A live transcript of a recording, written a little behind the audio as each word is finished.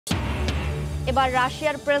এবার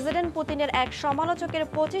রাশিয়ার প্রেসিডেন্ট পুতিনের এক সমালোচকের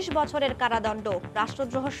 25 বছরের কারাদণ্ড,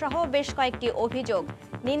 রাষ্ট্রদ্রোহ সহ বেশ কয়েকটি অভিযোগ।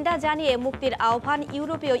 নিন্দা জানিয়ে মুক্তির আহ্বান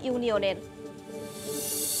ইউরোপীয় ইউনিয়নের।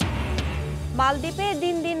 মালদ্বীপে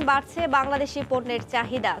দিন দিন বাড়ছে বাংলাদেশি পণ্যের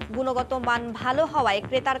চাহিদা। গুণগত মান ভালো হওয়ায়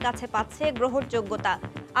ক্রেতার কাছে পাচ্ছে গ্রহণযোগ্যতা।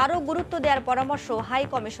 আরও গুরুত্ব দেওয়ার পরামর্শ হাই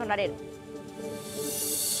কমিশনারের।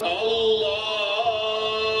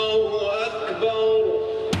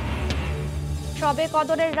 শবে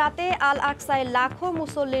কদরের রাতে আল আকসায় লাখো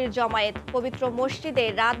মুসল্লির জমায়েত। পবিত্র মসজিদে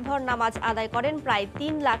রাতভর নামাজ আদায় করেন প্রায়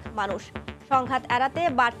 3 লাখ মানুষ। সংঘাত এড়াতে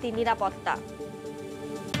বাড়তি নিরাপত্তা।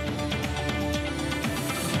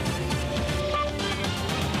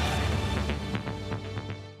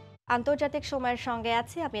 আন্তর্জাতিক সময়ের সঙ্গে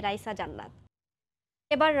আছি আমি রাইসা জান্নাত।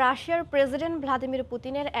 এবার রাশিয়ার প্রেসিডেন্ট ভ্লাদিমির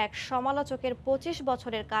পুতিনের এক সমালোচকের 25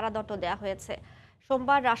 বছরের কারাদণ্ড দেওয়া হয়েছে।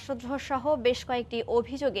 সোমবার রাষ্ট্রদ্রোহ সহ বেশ কয়েকটি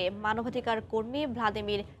অভিযোগে মানবাধিকার কর্মী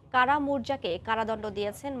ভ্লাদিমির কারামুর্জাকে কারাদণ্ড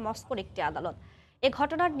দিয়েছেন মস্কোর একটি আদালত। এ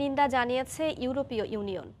ঘটনার নিন্দা জানিয়েছে ইউরোপীয়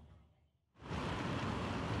ইউনিয়ন।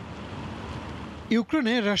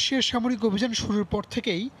 ইউক্রেনে রাশিয়ার সামরিক অভিযান শুরুর পর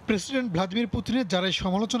থেকেই প্রেসিডেন্ট ভ্লাদিমির পুতিনের যারাই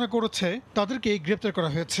সমালোচনা করেছে তাদেরকে গ্রেপ্তার করা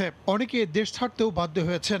হয়েছে। অনেকে দেশ ছাড়তেও বাধ্য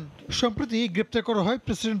হয়েছেন। সম্প্রতি গ্রেপ্তার করা হয়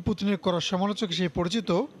প্রেসিডেন্ট পুতিনের করা সমালোচক হিসেবে পরিচিত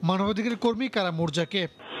মানবাধিকার কর্মী কারামুর্জাকে।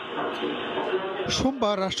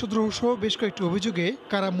 সোমবার রাষ্ট্রদ্রোহ সহ বেশ কয়েকটি অভিযোগে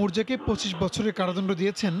কারামুর্জাকে 25 বছরের কারাদণ্ড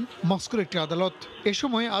দিয়েছেন মস্কোর একটি আদালত। এ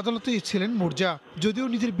সময় আদালতেই ছিলেন মুর্জা, যদিও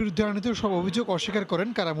নিজের বিরুদ্ধে আনিত সব অভিযোগ অস্বীকার করেন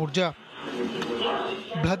কারামুর্জা।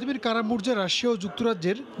 ভ্লাদিমির কারামুর্জা রাশিয়া ও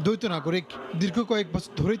যুক্তরাজ্যের দ্বৈত নাগরিক। দীর্ঘ কয়েক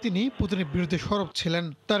বছর ধরে তিনি পুতিনের বিরুদ্ধে সরব ছিলেন।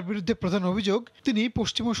 তার বিরুদ্ধে প্রধান অভিযোগ, তিনি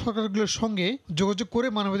পশ্চিমা সরকারগুলোর সঙ্গে যোগাযোগ করে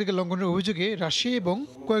মানবাধিকার লঙ্ঘনের অভিযোগে রাশিয়া এবং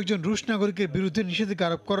কয়েকজন রুশ নাগরিকের বিরুদ্ধে নিষেধাজ্ঞা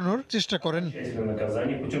আরোপ করানোর চেষ্টা করেন।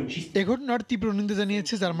 এ ঘটনার তীব্র নিন্দা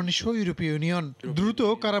জানিয়েছে জার্মানি সহ ইউরোপীয় ইউনিয়ন। দ্রুত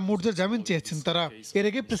কারামুর্জার জামিন চেয়েছেন তারা। এর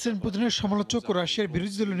আগে প্রেসিডেন্ট পুতিনের সমালোচক ও রাশিয়ার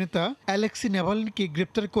বিরোধী দলীয় নেতা অ্যালেক্সি নাভালনিকে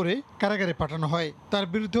গ্রেপ্তার করে কারাগারে পাঠানো হয়। তার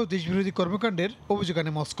বিরুদ্ধেও দেশবিরোধী কর্মকাণ্ডের অভিযোগ আনে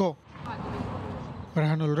মস্কো।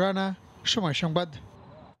 রাহানুল রানা, সময় সংবাদ।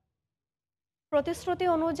 প্রতিশ্রুতি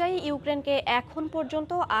অনুযায়ী ইউক্রেনকে এখন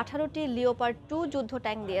পর্যন্ত 18টি লিওপার্ড 2 যুদ্ধ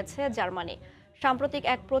ট্যাঙ্ক দিয়েছে জার্মানি। সাম্প্রতিক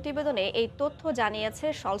এক প্রতিবেদনে এই তথ্য জানিয়েছে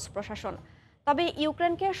শলস প্রশাসন। তবে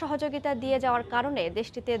ইউক্রেনকে সহযোগিতা দিয়ে যাওয়ার কারণে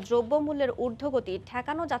দেশটিতে দ্রব্যমূল্যের ঊর্ধ্বগতি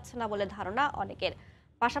ঠেকানো যাচ্ছে না বলে ধারণা অনেকের।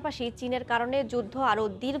 পাশাপাশি চীনের কারণে যুদ্ধ আরও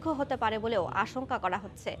দীর্ঘ হতে পারে বলেও আশঙ্কা করা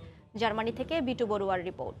হচ্ছে। জার্মানি থেকে বিটু বড়ুয়ার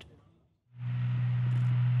রিপোর্ট।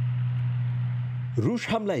 রুশ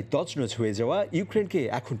হামলায় তছনছ হয়ে যাওয়া ইউক্রেনকে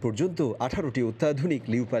এখন পর্যন্ত 18টি অত্যাধুনিক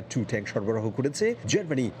লিওপার্ড 2 ট্যাঙ্ক সরবরাহ করেছে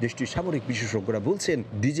জার্মানি। দেশটির সামরিক বিশেষজ্ঞরা বলছেন,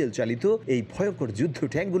 ডিজেল চালিত এই ভয়ঙ্কর যুদ্ধ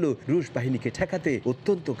ট্যাঙ্কগুলো রুশ বাহিনীকে ঠেকাতে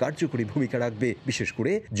অত্যন্ত কার্যকরী ভূমিকা রাখবে। বিশেষ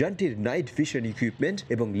করে জান্টির নাইট ভিশন ইকুইপমেন্ট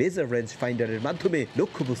এবং লেজার রেঞ্জ ফাইন্ডারের মাধ্যমে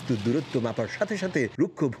লক্ষ্যবস্তুর দূরত্ব মাপার সাথে সাথে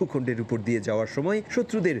রুক্ষ ভূখণ্ডের উপর দিয়ে যাওয়ার সময়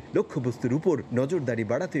শত্রুদের লক্ষ্যবস্তুর উপর নজরদারি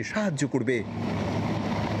বাড়াতে সাহায্য করবে।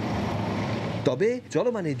 তবে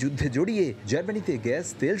চলমান যুদ্ধে জড়িয়ে জার্মানিতে গ্যাস,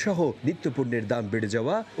 তেল সহ নিত্যপণ্যের দাম বেড়ে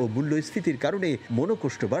যাওয়া ও মূল্যস্ফীতির কারণে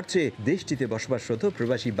মনোকষ্ট বাড়ছে দেশটিতে বসবাসরত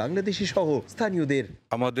প্রবাসী বাংলাদেশি সহ স্থানীয়দের।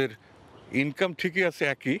 আমাদের ইনকাম ঠিকই আছে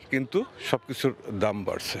একই, কিন্তু সবকিছুর দাম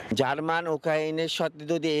বাড়ছে। জার্মান উক্রেনের সাথে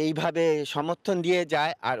যদি এইভাবে সমর্থন দিয়ে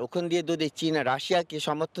যায় আর ওখান দিয়ে যদি চীন রাশিয়াকে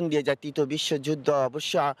সমর্থন দিয়ে যায়, তৃতীয় বিশ্বযুদ্ধ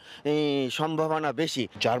অবশ্য সম্ভাবনা বেশি।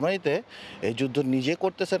 জার্মানিতে এই যুদ্ধ নিজে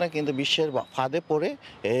করতেছে না, কিন্তু বিশ্বের ফাঁদে পড়ে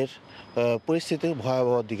এর পরিস্থিতি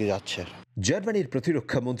ভয়াবহ দিকে যাচ্ছে। জার্মানির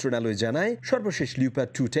প্রতিরক্ষা মন্ত্রণালয় জানায়, সর্বশেষ লিওপার্ড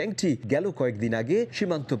 2 ট্যাঙ্কটি গেল কয়েকদিন আগে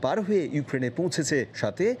সীমান্ত পার হয়ে ইউক্রেনে পৌঁছেছে।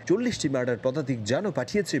 সাথে 40টি মার্ডার পদাতিক যানও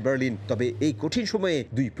পাঠিয়েছে বার্লিন। তবে এই কঠিন সময়ে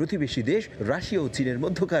দুই প্রতিবেশী দেশ রাশিয়া ও চীনের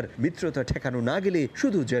মধ্যকার মিত্রতা ঠেকানো না গেলে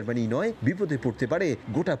শুধু জার্মানি নয়, বিপদে পড়তে পারে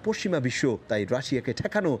গোটা পশ্চিমা বিশ্ব। তাই রাশিয়াকে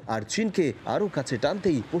ঠেকানো আর চীনকে আরও কাছে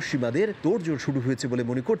টানতেই পশ্চিমাদের তোড়জোড় শুরু হয়েছে বলে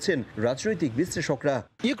মনে করছেন রাজনৈতিক বিশ্লেষকরা।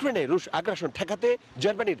 ইউক্রেনে রুশ আগ্রাসন ঠেকাতে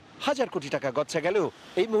জার্মানির 1000 কোটি টাকা গচ্ছা গেলেও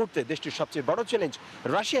এই মুহূর্তে দেশটির সবচেয়ে বড় চ্যালেঞ্জ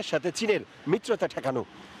রাশিয়ার সাথে চীনের মিত্রতা ঠেকানো।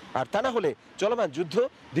 আর তা না হলে চলমান যুদ্ধ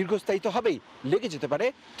দীর্ঘস্থায়ী তো হবেই, লেগে যেতে পারে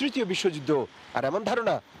তৃতীয় বিশ্বযুদ্ধ। আর এমন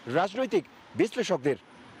ধারণা রাজনৈতিক বিশ্লেষকদের।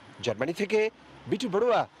 জার্মানি থেকে বিটু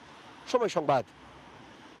বড়ুয়া, সময় সংবাদ।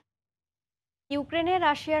 ইউক্রেনে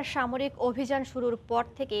রাশিয়ার সামরিক অভিযান শুরুর পর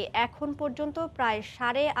থেকে এখন পর্যন্ত প্রায়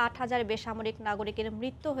 8,500 বেসামরিক নাগরিকের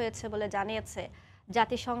মৃত্যু হয়েছে বলে জানিয়েছে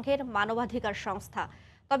জাতিসংঘের মানবাধিকার সংস্থা।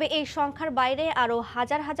 তবে এই সংখ্যার বাইরে আরও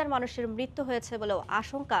হাজার হাজার মানুষের মৃত্যু হয়েছে বলেও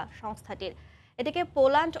আশঙ্কা সংস্থাটির। এদিকে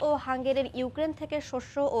পোল্যান্ড ও হাঙ্গেরির ইউক্রেন থেকে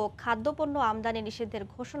শস্য ও খাদ্যপণ্য আমদানি নিষেধের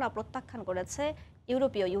ঘোষণা প্রত্যাখ্যান করেছে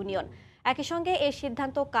ইউরোপীয় ইউনিয়ন। একই সঙ্গে এই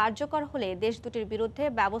সিদ্ধান্ত কার্যকর হলে দেশ দুটির বিরুদ্ধে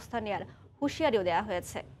ব্যবস্থা নেওয়ার হুঁশিয়ারিও দেওয়া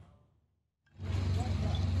হয়েছে।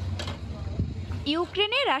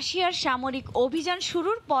 ইউক্রেনে রাশিয়ার সামরিক অভিযান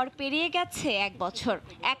শুরুর পর পেরিয়ে গেছে 1 বছর।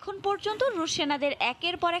 এখন পর্যন্ত রুশ সেনাদের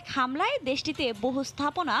একের পর এক হামলায় দেশটিতে বহু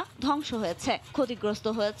স্থাপনা ধ্বংস হয়েছে, ক্ষতিগ্রস্ত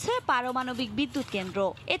হয়েছে পারমাণবিক বিদ্যুৎ কেন্দ্র।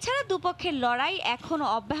 এছাড়া দুপক্ষের লড়াই এখনো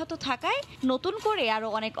অব্যাহত থাকায় নতুন করে আরো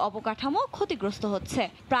অনেক অবকাঠামো ক্ষতিগ্রস্ত হচ্ছে।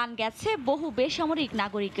 প্রাণ গেছে বহু বেসামরিক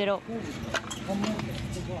নাগরিকেরও।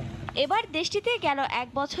 এবার দেশটিতে গেল 1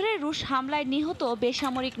 বছরে রুশ হামলায় নিহত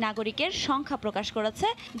বেসামরিক নাগরিকের সংখ্যা প্রকাশ করেছে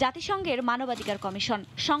জাতিসংঘের মানবাধিকার কমিশন।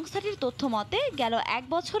 সংস্থাটির তথ্য মতে গেল 1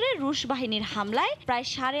 বছরে রুশ বাহিনীর হামলায় প্রায়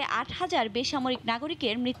 8,500 বেসামরিক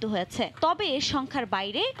নাগরিকের মৃত্যু হয়েছে। তবে এ সংখ্যার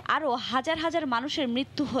বাইরে আরও হাজার হাজার মানুষের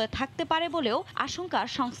মৃত্যু হয়ে থাকতে পারে বলেও আশঙ্কা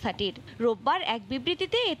সংস্থাটির। রোববার এক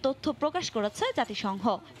বিবৃতিতে এ তথ্য প্রকাশ করেছে জাতিসংঘ।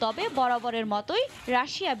 তবে বরাবরের মতোই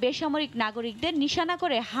রাশিয়া বেসামরিক নাগরিকদের নিশানা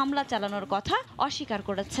করে হামলা চালানোর কথা অস্বীকার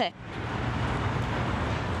করেছে।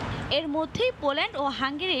 এর মধ্যেই পোল্যান্ড ও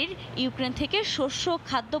হাঙ্গেরির ইউক্রেন থেকে শস্য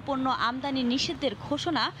খাদ্যপণ্য আমদানি নিষেধের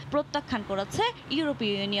ঘোষণা প্রত্যাখ্যান করেছে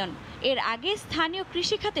ইউরোপীয় ইউনিয়ন। এর আগে স্থানীয়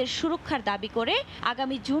কৃষিখাতের সুরক্ষার দাবি করে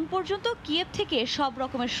আগামী জুন পর্যন্ত কিয়েভ থেকে সব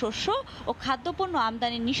রকমের শস্য ও খাদ্যপণ্য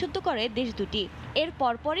আমদানি নিষিদ্ধ করে দেশ দুটি। এর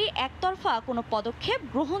পরপরই একতরফা কোনো পদক্ষেপ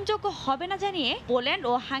গ্রহণযোগ্য হবে না জানিয়ে পোল্যান্ড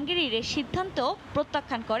ও হাঙ্গেরির সিদ্ধান্ত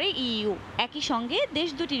প্রত্যাখ্যান করে ইইউ। একই সঙ্গে দেশ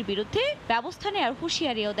দুটির বিরুদ্ধে ব্যবস্থা নেওয়ার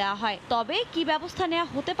হুঁশিয়ারিও দেওয়া হয়। তবে কি ব্যবস্থা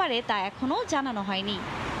নেওয়া হতে পারে তা এখনো জানানো হয়নি।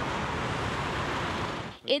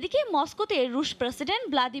 এদিকে মস্কোতে রুশ প্রেসিডেন্ট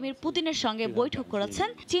ভ্লাদিমির পুতিনের সঙ্গে বৈঠক করেছেন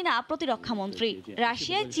চীনা প্রতিরক্ষা মন্ত্রী।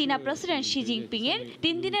 রাশিয়ায় চীনা প্রেসিডেন্ট শি জিনপিং এর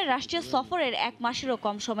 3 দিনের রাষ্ট্রীয় সফরের 1 মাসেরও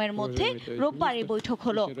কম সময়ের মধ্যে রোববার এই বৈঠক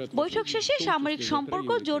হলো। বৈঠক শেষে সামরিক সম্পর্ক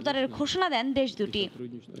জোরদারের ঘোষণা দেন দেশ দুটি।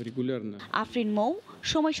 আফরিন মৌ,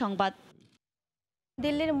 সময় সংবাদ।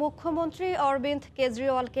 দিল্লির মুখ্যমন্ত্রী অরবিন্দ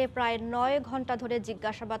কেজরিওয়ালকে প্রায় 9 ঘন্টা ধরে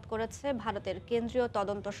জিজ্ঞাসাবাদ করেছে ভারতের কেন্দ্রীয়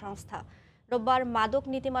তদন্ত সংস্থা। রোববার মাদক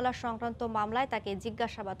নীতিমালা সংক্রান্ত মামলায় তাকে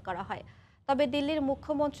জিজ্ঞাসাবাদ করা হয়। তবে দিল্লির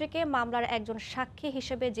মুখ্যমন্ত্রীকে মামলার একজন সাক্ষী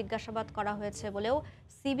হিসেবে জিজ্ঞাসাবাদ করা হয়েছে বলেও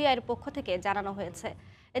সিবিআইয়ের পক্ষ থেকে জানানো হয়েছে।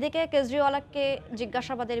 এদিকে কেজরিওয়ালকে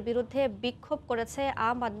জিজ্ঞাসাবাদের বিরুদ্ধে বিক্ষোভ করেছে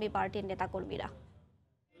আম আদমি পার্টির নেতাকর্মীরা।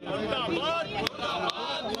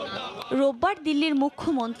 রোববার দিল্লির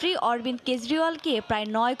মুখ্যমন্ত্রী অরবিন্দ কেজরিওয়ালকে প্রায়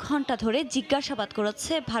 9 ঘন্টা ধরে জিজ্ঞাসাবাদ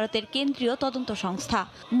করেছে ভারতের কেন্দ্রীয় তদন্ত সংস্থা।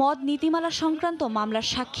 মদ নীতিমালা সংক্রান্ত মামলার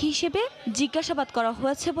সাক্ষী হিসেবে জিজ্ঞাসাবাদ করা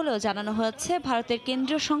হয়েছে বলেও জানানো হয়েছে ভারতের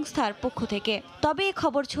কেন্দ্রীয় সংস্থার পক্ষ থেকে। তবে এই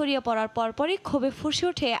খবর ছড়িয়ে পড়ার পরপরই ক্ষোভে ফুঁসে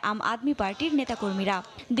ওঠে আম আদমি পার্টির নেতাকর্মীরা।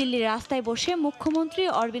 দিল্লির রাস্তায় বসে মুখ্যমন্ত্রী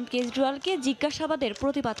অরবিন্দ কেজরিওয়ালকে জিজ্ঞাসাবাদের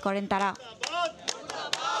প্রতিবাদ করেন তারা।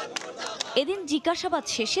 এদিন জিজ্ঞাসাবাদ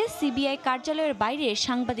শেষে সিবিআই কার্যালয়ের বাইরে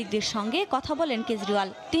সাংবাদিকদের সঙ্গে কথা বলেন কেজরিওয়াল।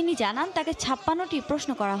 তিনি জানান তাকে 56টি প্রশ্ন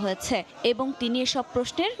করা হয়েছে এবং তিনি এসব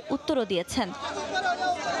প্রশ্নের উত্তরও দিয়েছেন।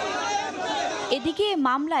 এদিকে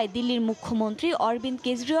মামলায় দিল্লির মুখ্যমন্ত্রী অরবিন্দ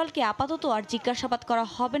কেজরিওয়ালকে আপাতত আর জিজ্ঞাসাবাদ করা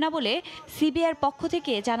হবে না বলে সিবিআইয়ের পক্ষ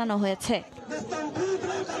থেকে জানানো হয়েছে।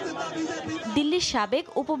 দিল্লির সাবেক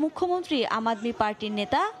উপমুখ্যমন্ত্রী আম আদমি পার্টির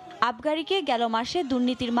নেতা আবগারিকে গেল মাসে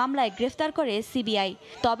দুর্নীতির মামলায় গ্রেফতার করে সিবিআই।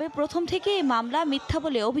 তবে প্রথম থেকে এই মামলা মিথ্যা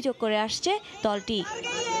বলে অভিযোগ করে আসছে দলটি।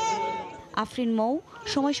 আফরিন মৌ,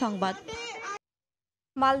 সময় সংবাদ।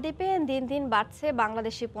 মালদ্বীপে দিন দিন বাড়ছে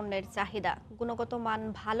বাংলাদেশি পণ্যের চাহিদা। গুণগত মান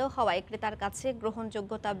ভালো হওয়ায় ক্রেতার কাছে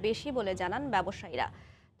গ্রহণযোগ্যতা বেশি বলে জানান ব্যবসায়ীরা।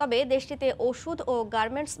 তবে দেশটিতে ওষুধ ও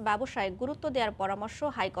গার্মেন্টস ব্যবসায় গুরুত্ব দেওয়ার পরামর্শ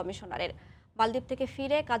হাই কমিশনারের। মালদ্বীপ থেকে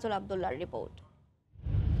ফিরে কাজল আব্দুল্লাহর রিপোর্ট।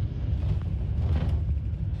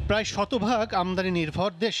 প্রায় শতভাগ আমদানি নির্ভর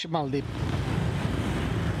দেশ মালদ্বীপ।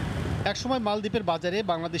 একসময় মালদ্বীপের বাজারে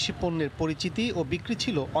বাংলাদেশি পণ্যের পরিচিতি ও বিক্রি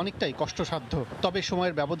ছিল অনেকটাই কষ্টসাধ্য। তবে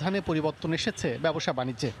সময়ের ব্যবধানে পরিবর্তন এসেছে ব্যবসা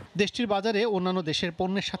বাণিজ্যে। দেশটির বাজারে অন্যান্য দেশের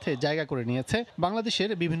পণ্যের সাথে জায়গা করে নিয়েছে বাংলাদেশের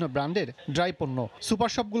বিভিন্ন ব্র্যান্ডের ড্রাই পণ্য।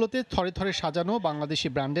 সুপার শপগুলোতে থরে থরে সাজানো বাংলাদেশি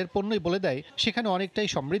ব্র্যান্ডের পণ্যই বলে দেয় সেখানে অনেকটাই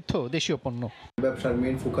সমৃদ্ধ দেশীয় পণ্য। ব্যবসার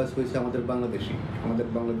মেইন ফোকাস হয়েছে আমাদের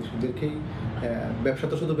বাংলাদেশিদেরকেই। ব্যবসা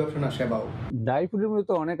তো শুধু ব্যবসা না, সেবাও। ড্রাই ফুডের মধ্যে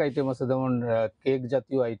তো অনেক আইটেম আছে, যেমন কেক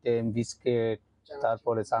জাতীয় আইটেম, বিস্কিট,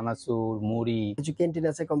 তারপরে চানাচুর, মুড়ি। কিছু ক্যান্টিন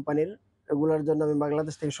আছে কোম্পানির, এগুলোর জন্য আমি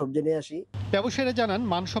বাংলাদেশ থেকে সবজি নিয়ে আসি। ব্যবসায়ীরা জানান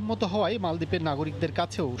মানসম্মত হওয়ায় মালদ্বীপের নাগরিকদের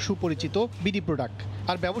কাছেও সুপরিচিত বিডি প্রোডাক্ট।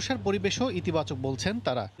 আর ব্যবসার পরিবেশও ইতিবাচক বলছেন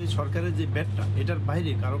তারা। সরকারের যে ব্যাটটা, এটার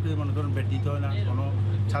বাইরে কারোকে মনে করেন ব্যাট দিতে হয় না, কোনো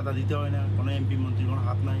ছাতা দিতে হয় না, কোনো এমপি মন্ত্রী কোনো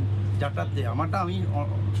হাত নাই। যারটাতে আমারটা আমি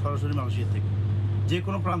সরাসরি মালয়েশিয়া থেকে যে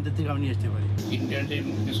কোনো প্রান্তের থেকে আমি নিয়ে আসতে পারি। ইন্ডিয়ানের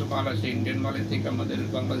কিছু মাল আছে, ইন্ডিয়ান মালের থেকে আমাদের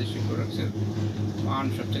বাংলাদেশি প্রোডাক্টসের মান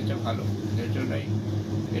সবচেয়ে ভালো। এর জন্যই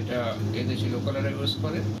এটা এদেশি লোকালরা ইউজ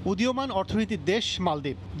করে। উদীয়মান অর্থনীতির দেশ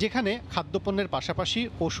মালদ্বীপ, যেখানে খাদ্যপণ্যের পাশাপাশি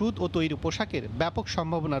ওষুধ ও তৈরি পোশাকের ব্যাপক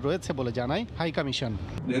সম্ভাবনা রয়েছে বলে জানায় হাই কমিশন।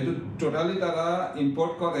 যেহেতু টোটালি তারা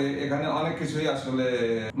ইম্পোর্ট করে, এখানে অনেক কিছুই আসলে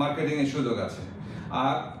মার্কেটিং এর সুযোগ আছে।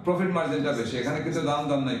 আর প্রফিট মার্জিনটা বেশি, এখানে কিন্তু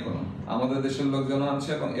দাম নাই কোনো। আমাদের দেশের লোকজন আছে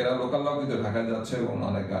এবং এরা লোকাল লোক কিন্তু ঢাকায় যাচ্ছে এবং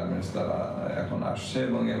অনেক গার্মেন্টস তারা এখন আসছে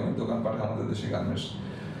এবং দোকানপাট আমাদের দেশে গার্মেন্টস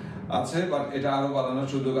আছে, বাট এটা আরো বাড়ানোর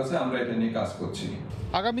সুযোগ আছে, আমরা এটা নিয়ে কাজ করছি।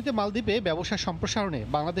 আগামীতে মালদ্বীপে ব্যবসা সম্প্রসারণে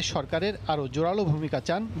বাংলাদেশ সরকারের আরও জোরালো ভূমিকা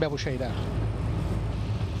চান ব্যবসায়ীরা।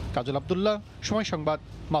 কাজল আব্দুল্লাহ, সময় সংবাদ,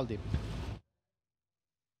 মালদ্বীপ।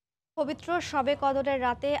 পবিত্র শবে কদরের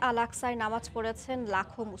রাতে আল আকসায় নামাজ পড়েছেন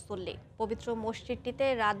লাখো মুসল্লি। পবিত্র মসজিদটিতে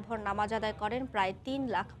রাতভর নামাজ আদায় করেন প্রায় 3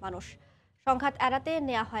 লাখ মানুষ। সংঘাত এড়াতে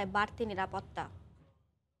নেওয়া হয় বাড়তি নিরাপত্তা।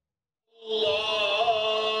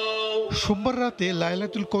 সোমবার রাতে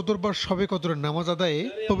লাইলাতুল কদর বা শবে কদরের নামাজ আদায়ে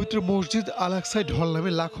পবিত্র মসজিদ আল আকসায় ঢল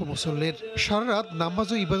নামে লাখো মুসল্লির। সারা রাত নামাজ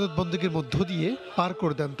ও ইবাদত বন্দেগীর মধ্য দিয়ে পার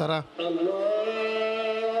করে দেন তারা।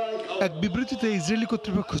 এক বিবৃতিতে ইসরায়েলি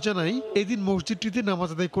কর্তৃপক্ষ জানায়, এদিন মসজিদটিতে নামাজ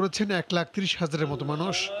আদায় করেছেন 1,30,000-এর মতো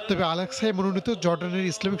মানুষ। তবে আল আকসায় মনোনীত জর্ডানের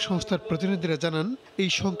ইসলামিক সংস্থার প্রতিনিধিরা জানান, এই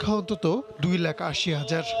সংখ্যা অন্তত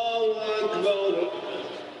 2,80,000।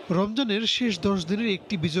 রমজানের শেষ 10 দিনের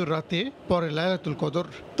একটি বিজোড় রাতে পরে লাইলাতুল কদর,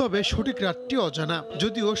 তবে সঠিক রাতটি অজানা।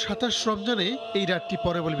 যদিও 27 রমজানে এই রাতটি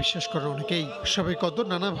পরে বলে বিশ্বাস করেন অনেকেই। শবে কদর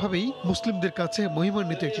নানাভাবেই মুসলিমদের কাছে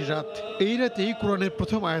মহিমান্বিত একটি রাত। এই রাতেই কোরআনের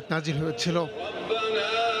প্রথম আয়াত নাজিল হয়েছিল।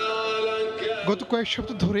 গত কয়েক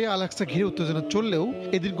সপ্তাহ ধরে আল আকসা ঘিরে উত্তেজনা চললেও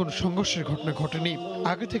এদিন কোনো সংঘর্ষের ঘটনা ঘটেনি।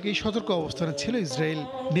 আগে থেকেই সতর্ক অবস্থানে ছিল ইসরায়েল।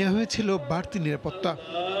 নেওয়া হয়েছিল বাড়তি নিরাপত্তা।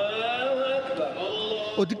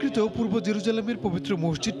 অধিকৃত পূর্ব জেরুজালেমের পবিত্র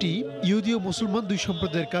মসজিদটি ইহুদি ও মুসলমান দুই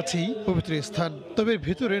সম্প্রদায়ের কাছেই পবিত্র স্থান। তবে এর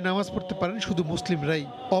ভেতরে নামাজ পড়তে পারেন শুধু মুসলিমরাই,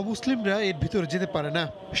 অমুসলিমরা এর ভিতরে যেতে পারে না।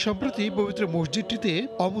 সম্প্রতি পবিত্র মসজিদটিতে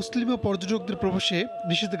অমুসলিম ও পর্যটকদের প্রবেশে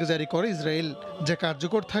নিষেধাজ্ঞা জারি করে ইসরায়েল, যা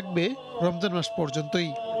কার্যকর থাকবে রমজান মাস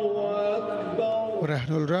পর্যন্তই।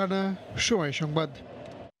 রাহনুল রানা, সময় সংবাদ।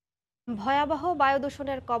 ভয়াবহ বায়ু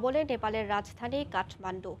দূষণের কবলে নেপালের রাজধানী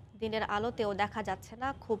কাঠমান্ডু। দিনের আলোতেও দেখা যাচ্ছে না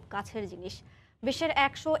খুব কাছের জিনিস। বিশ্বের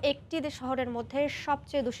 101টি শহরের মধ্যে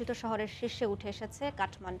সবচেয়ে দূষিত শহরের শীর্ষে উঠে এসেছে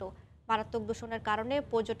কাঠমান্ডু। মারাত্মক দূষণের কারণে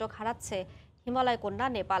পর্যটক হারাচ্ছে হিমালয় কন্যা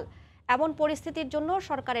নেপাল। এমন পরিস্থিতির জন্য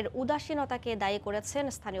সরকারের উদাসীনতাকে দায়ী করেছেন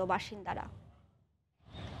স্থানীয় বাসিন্দারা।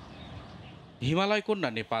 হিমালয় কন্যা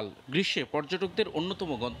নেপাল গ্রীষ্মে পর্যটকদের অন্যতম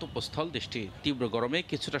গন্তব্যস্থল দেশটি। তীব্র গরমে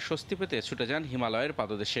কিছুটা স্বস্তি পেতে ছুটে যান হিমালয়ের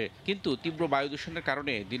পাদদেশে, কিন্তু তীব্র বায়ু দূষণের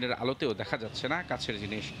কারণে দিনের আলোতেও দেখা যাচ্ছে না কাছের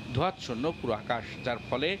জিনিস। ধোঁয়াচ্ছন্ন পুরো আকাশ, যার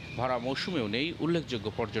ফলে ভরা মৌসুমেও নেই উল্লেখযোগ্য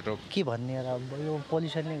পর্যটক।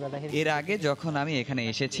 এর আগে যখন আমি এখানে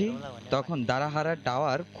এসেছি তখন দারাহারা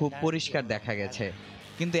টাওয়ার খুব পরিষ্কার দেখা গেছে,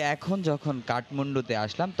 কিন্তু এখন যখন কাঠমান্ডুতে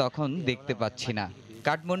আসলাম তখন দেখতে পাচ্ছি না।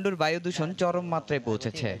 কাঠমান্ডুর বায়ু দূষণ চরম মাত্রায়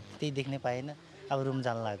পৌঁছেছে।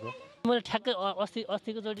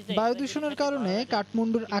 বায়ু দূষণের কারণে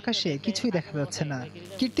কাঠমান্ডুর আকাশে কিছুই দেখা যাচ্ছে না।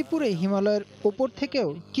 কীর্তিপুরে হিমালয়ের ওপর থেকেও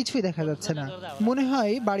কিছুই দেখা যাচ্ছে না। মনে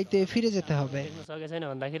হয় বাড়িতে ফিরে যেতে হবে।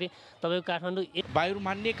 বায়ুর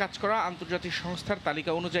মান নিয়ে কাজ করা আন্তর্জাতিক সংস্থার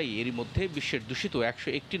তালিকা অনুযায়ী এরই মধ্যে বিশ্বের দূষিত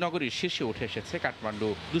 101টি নগরীর শীর্ষে উঠে এসেছে কাঠমান্ডু।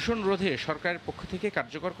 দূষণ রোধে সরকারের পক্ষ থেকে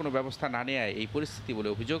কার্যকর কোনো ব্যবস্থা না নেওয়ায় এই পরিস্থিতি বলে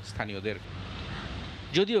অভিযোগ স্থানীয়দের।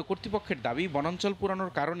 যদিও কর্তৃপক্ষের দাবি, বনাঞ্চল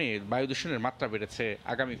পুরানোর কারণে বায়ু দূষণের মাত্রা বেড়েছে।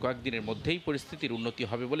 আগামী কয়েকদিনের মধ্যেই পরিস্থিতির উন্নতি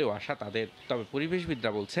হবে বলেও আশা তাদের। তবে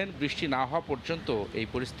পরিবেশবিদরা বলছেন, বৃষ্টি না হওয়া পর্যন্ত এই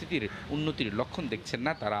পরিস্থিতির উন্নতির লক্ষণ দেখছেন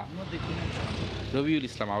না তারা। রবিউল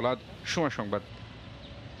ইসলাম আওলাদ, সময় সংবাদ।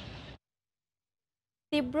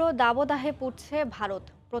 তীব্র দাবদাহে পুড়ছে ভারত।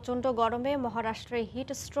 প্রচণ্ড গরমে মহারাষ্ট্রে হিট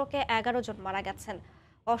স্ট্রোকে 11 জন মারা গেছেন।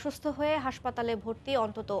 অসুস্থ হয়ে হাসপাতালে ভর্তি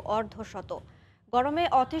অন্তত অর্ধশত। গরমে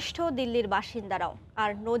অতিষ্ঠ দিল্লির বাসিন্দারাও।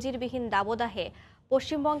 আর নজিরবিহীন দাবদাহে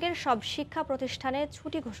পশ্চিমবঙ্গের সব শিক্ষা প্রতিষ্ঠানে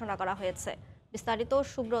ছুটি ঘোষণা করা হয়েছে। বিস্তারিত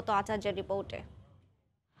সুব্রত আচার্যের রিপোর্টে।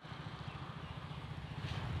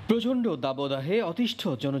 প্রচণ্ড দাবদাহে অতিষ্ঠ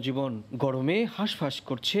জনজীবন। গরমে হাঁসফাঁস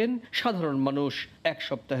করছেন সাধারণ মানুষ। এক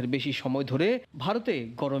সপ্তাহের বেশি সময় ধরে ভারতে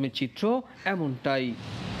গরমের চিত্র এমনটাই।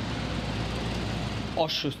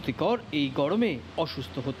 অস্বস্তিকর এই গরমে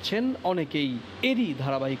অসুস্থ হচ্ছেন অনেকেই। এরই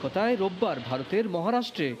ধারাবাহিকতায় রোববার ভারতের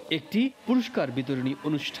মহারাষ্ট্রে একটি পুরস্কার বিতরণী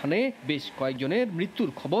অনুষ্ঠানে বেশ কয়েকজনের মৃত্যুর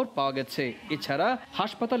খবর পাওয়া গেছে। এছাড়া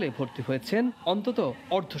হাসপাতালে ভর্তি হয়েছেন অন্তত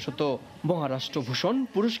অর্ধশত। মহারাষ্ট্র ভূষণ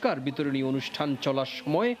পুরস্কার বিতরণী অনুষ্ঠান চলার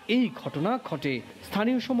সময় এই ঘটনা ঘটে।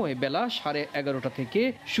 স্থানীয় সময় বেলা 11:30 থেকে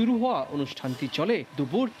শুরু হওয়া অনুষ্ঠানটি চলে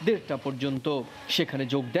দুপুর 1:30 পর্যন্ত। সেখানে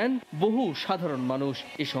যোগ দেন বহু সাধারণ মানুষ।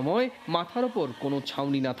 এ সময় মাথার ওপর কোনো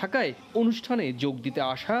ছাউনি না থাকায় অনুষ্ঠানে যোগ দিতে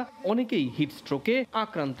আসা অনেকেই হিট স্ট্রোকে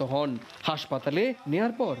আক্রান্ত হন। হাসপাতালে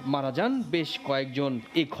নেয়ার পর মারা যান বেশ কয়েকজন।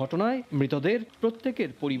 এই ঘটনায় মৃতদের প্রত্যেকের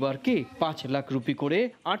পরিবারকে 5 লাখ রুপি করে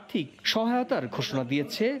আর্থিক সহায়তার ঘোষণা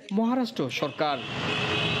দিয়েছে মহারাষ্ট্র সরকার।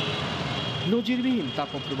 নজিরবিহীন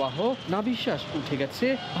তাপপ্রবাহ নাভিশ্বাস উঠে গেছে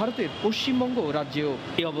ভারতের পশ্চিমবঙ্গ রাজ্যেও।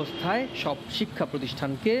 এই অবস্থায় সব শিক্ষা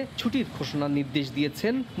প্রতিষ্ঠানকে ছুটির ঘোষণার নির্দেশ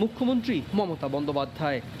দিয়েছেন মুখ্যমন্ত্রী মমতা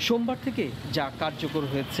বন্দ্যোপাধ্যায়। সোমবার থেকে যা কার্যকর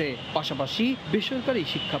হয়েছে, পাশাপাশি বেসরকারি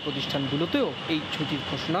শিক্ষা প্রতিষ্ঠানগুলোতেও এই ছুটির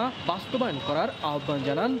ঘোষণা বাস্তবায়ন করার আহ্বান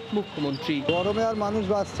জানান মুখ্যমন্ত্রী। গরমে আর মানুষ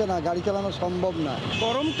বাঁচছে না, গাড়ি চালানো সম্ভব না।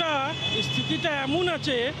 গরমটা স্থিতিটা এমন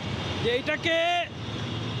আছে যে এটাকে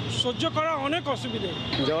সহ্য করা অনেক অসুবিধে।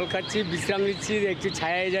 জল খাচ্ছি, বিশ্রাম নিচ্ছি, একটু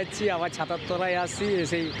ছায়ায় যাচ্ছি, আবার ছাতার তলায় আসছি,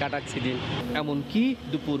 এসেই কাটাচ্ছি দিন। এমনকি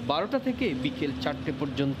দুপুর 12টা থেকে বিকেল 4টে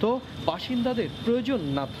পর্যন্ত বাসিন্দাদের প্রয়োজন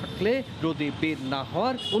না থাকলে রোদে বের না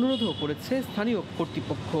হওয়ার অনুরোধও করেছে স্থানীয়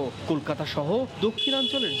কর্তৃপক্ষ। কলকাতা সহ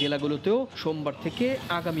দক্ষিণাঞ্চলের জেলাগুলোতেও সোমবার থেকে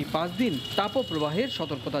আগামী 5 দিন তাপপ্রবাহের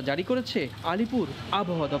সতর্কতা জারি করেছে আলিপুর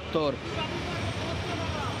আবহাওয়া দপ্তর।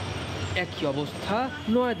 একই অবস্থা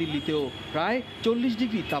নয়াদিল্লিতেও, প্রায় 40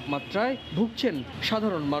 ডিগ্রি তাপমাত্রায় ভুগছেন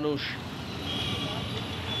সাধারণ মানুষ।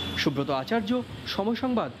 সুব্রত আচার্য, সময়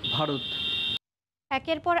সংবাদ, ভারত।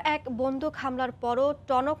 একের পর এক বন্দুক হামলার পরও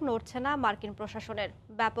টনক নড়ছে না মার্কিন প্রশাসনের।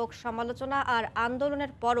 ব্যাপক সমালোচনা আর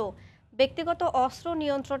আন্দোলনের পরও ব্যক্তিগত অস্ত্র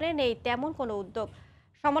নিয়ন্ত্রণে নেই তেমন কোনো উদ্যোগ।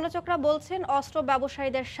 সমালোচকরা বলছেন, অস্ত্র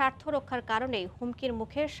ব্যবসায়ীদের স্বার্থ রক্ষার কারণেই হুমকির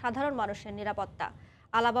মুখে সাধারণ মানুষের নিরাপত্তা।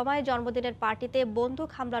 আলাবামায় জন্মদিনের পার্টিতে বন্দুক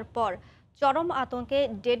হামলার পর চরম আতঙ্কে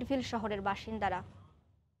ডেডভিল শহরের বাসিন্দারা।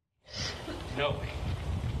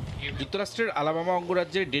 যুক্তরাষ্ট্রের আলাবামা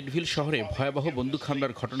অঙ্গরাজ্যের ডেডভিল শহরে ভয়াবহ বন্দুক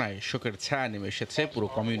হামলার ঘটনায় শোকের ছায়া নেমে এসেছে পুরো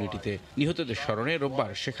কমিউনিটিতে। নিহতদের স্মরণে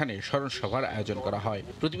রোববার সেখানে স্মরণ সভার আয়োজন করা হয়।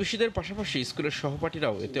 প্রতিবেশীদের পাশাপাশি স্কুলের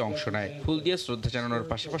সহপাঠীরাও এতে অংশ নেয়। ফুল দিয়ে শ্রদ্ধা জানানোর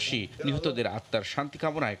পাশাপাশি নিহতদের আত্মার শান্তি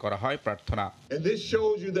কামনায় করা হয় প্রার্থনা।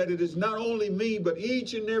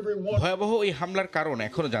 ভয়াবহ এই হামলার কারণ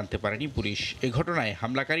এখনো জানতে পারেনি পুলিশ। এ ঘটনায়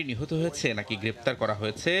হামলাকারী নিহত হয়েছে নাকি গ্রেপ্তার করা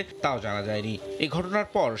হয়েছে তাও জানা যায়নি। এই ঘটনার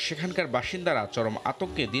পর সেখানকার বাসিন্দারা চরম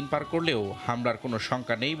আতঙ্কে দিন পার করলেও হামলার কোনো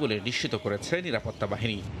শঙ্কা নেই বলে নিশ্চিত করেছে নিরাপত্তা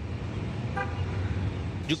বাহিনী।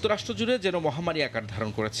 যুক্তরাষ্ট্র জুড়ে যেন মহামারী আকার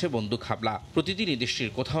ধারণ করেছে বন্দুক হামলা। প্রতিদিনই দেশটির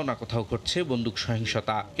কোথাও না কোথাও ঘটছে বন্দুক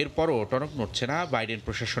সহিংসতা। এরপরও টনক নড়ছে না বাইডেন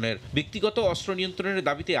প্রশাসনের। ব্যক্তিগত অস্ত্র নিয়ন্ত্রণের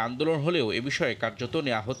দাবিতে আন্দোলন হলেও এ বিষয়ে কার্যত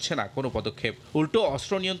নেওয়া হচ্ছে না কোনো পদক্ষেপ। উল্টো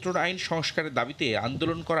অস্ত্র নিয়ন্ত্রণ আইন সংস্কারের দাবিতে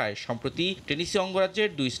আন্দোলন করায় সম্প্রতি টেনেসি অঙ্গরাজ্যের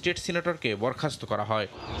 2 স্টেট সিনেটরকে বরখাস্ত করা হয়।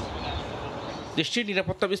 দেশটির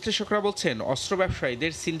নিরাপত্তা বিশ্লেষকরা বলছেন, অস্ত্র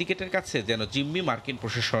ব্যবসায়ীদের সিন্ডিকেটের কাছে যেন জিম্মি মার্কিন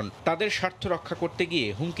প্রশাসন। তাদের স্বার্থ রক্ষা করতে গিয়ে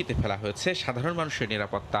হুমকিতে ফেলা হয়েছে সাধারণ মানুষের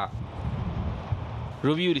নিরাপত্তা।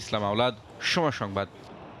 রবিউল ইসলাম আওলাদ, সময় সংবাদ।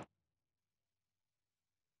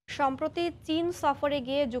 সম্প্রতি চীন সফরে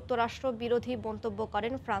গিয়ে যুক্তরাষ্ট্র বিরোধী মন্তব্য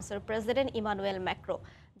করেন ফ্রান্সের প্রেসিডেন্ট ইমানুয়েল ম্যাক্রো,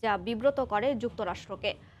 যা বিব্রত করে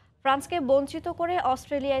যুক্তরাষ্ট্রকে। ফ্রান্সকে বঞ্চিত করে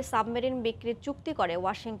অস্ট্রেলিয়ায় সাবমেরিন বিক্রির চুক্তি করে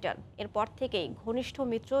ওয়াশিংটন। এরপর থেকেই ঘনিষ্ঠ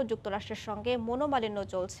মিত্র যুক্তরাষ্ট্রের সঙ্গে মনোমালিন্য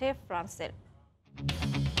চলছে ফ্রান্সের।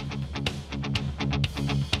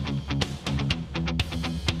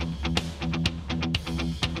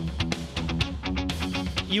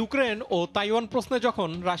 ইউক্রেন ও তাইওয়ান প্রশ্নে যখন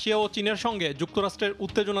রাশিয়া ও চীনের সঙ্গে যুক্তরাষ্ট্রের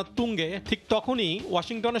উত্তেজনা তুঙ্গে, ঠিক তখনই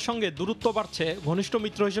ওয়াশিংটনের সঙ্গে দূরত্ব বাড়ছে ঘনিষ্ঠ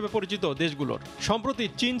মিত্র হিসেবে পরিচিত দেশগুলোর। সম্প্রতি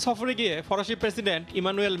চীন সফরে গিয়ে ফরাসি প্রেসিডেন্ট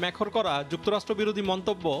ইমানুয়েল ম্যাক্রোর করা যুক্তরাষ্ট্র বিরোধী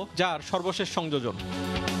মন্তব্য, যার সর্বশেষ সংযোজন।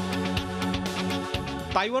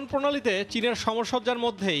 তাইওয়ান প্রণালীতে চীনের সমরসজ্জার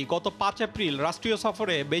মধ্যেই গত 5 এপ্রিল রাষ্ট্রীয়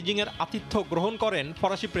সফরে বেইজিংয়ের আতিথ্য গ্রহণ করেন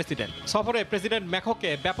ফরাসি প্রেসিডেন্ট। সফরে প্রেসিডেন্ট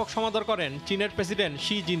ম্যাক্রোকে ব্যাপক সমাদর করেন চীনের প্রেসিডেন্ট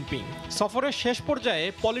শি জিনপিং। সফরের শেষ পর্যায়ে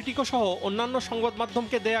পলিটিকো সহ অন্যান্য সংবাদ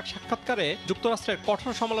মাধ্যমকে দেয়া এক সাক্ষাৎকারে যুক্তরাষ্ট্রের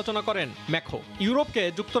কঠোর সমালোচনা করেন ম্যাক্রো। ইউরোপকে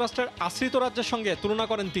যুক্তরাষ্ট্রের আশ্রিত রাজ্যের সঙ্গে তুলনা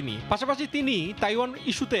করেন তিনি। পাশাপাশি তিনি তাইওয়ান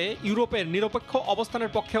ইস্যুতে ইউরোপের নিরপেক্ষ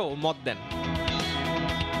অবস্থানের পক্ষেও মত দেন।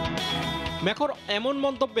 ম্যাক্রোর এমন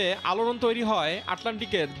মন্তব্যে আলোড়ন তৈরি হয়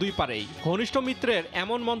আটলান্টিকের 2 পারেই। ঘনিষ্ঠ মিত্রের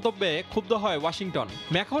এমন মন্তব্যে ক্ষুব্ধ হয় ওয়াশিংটন।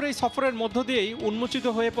 ম্যাক্রোর এই সফরের মধ্য দিয়েই উন্মোচিত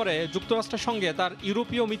হয়ে পড়ে যুক্তরাষ্ট্রের সঙ্গে তার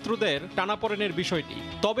ইউরোপীয় মিত্রদের টানাপোড়েনের বিষয়টি।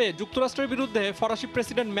 তবে যুক্তরাষ্ট্রের বিরুদ্ধে ফরাসি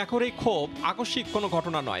প্রেসিডেন্ট ম্যাক্রোর এই ক্ষোভ আকস্মিক কোনো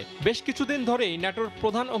ঘটনা নয়। বেশ কিছুদিন ধরেই ন্যাটোর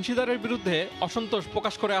প্রধান অংশীদারের বিরুদ্ধে অসন্তোষ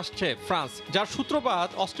প্রকাশ করে আসছে ফ্রান্স, যার সূত্রপাত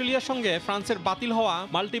অস্ট্রেলিয়ার সঙ্গে ফ্রান্সের বাতিল হওয়া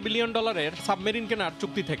 $multi-billion সাবমেরিন কেনার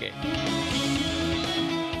চুক্তি থেকে।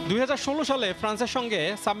 2016 সালে ফ্রান্সের সঙ্গে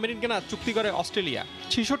সাবমেরিন কেনার চুক্তি করে অস্ট্রেলিয়া।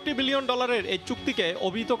 $66 বিলিয়ন এই চুক্তিকে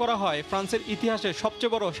অভিহিত করা হয় ফ্রান্সের ইতিহাসে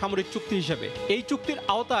সবচেয়ে বড় সামরিক চুক্তি হিসেবে। এই চুক্তির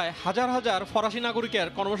আওতায় হাজার হাজার ফরাসি নাগরিকের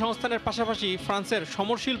কর্মসংস্থানের পাশাপাশি ফ্রান্সের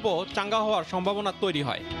সমরশিল্প চাঙ্গা হওয়ার সম্ভাবনা তৈরি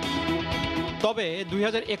হয়। তবে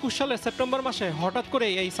 2021 সালের সেপ্টেম্বর মাসে হঠাৎ করে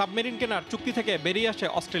এই সাবমেরিন কেনার চুক্তি থেকে বেরিয়ে আসে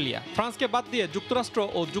অস্ট্রেলিয়া। ফ্রান্সকে বাদ দিয়ে যুক্তরাষ্ট্র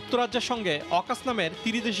ও যুক্তরাজ্যের সঙ্গে অকাস নামের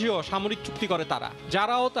ত্রিদেশীয় সামরিক চুক্তি করে তারা, যার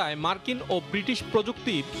আওতায় মার্কিন ও ব্রিটিশ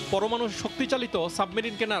প্রযুক্তির পরমাণু শক্তিচালিত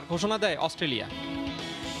সাবমেরিন কেনার ঘোষণা দেয় অস্ট্রেলিয়া।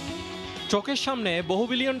 চোখের সামনে বহু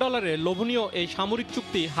বিলিয়ন ডলারের লোভনীয় এই সামরিক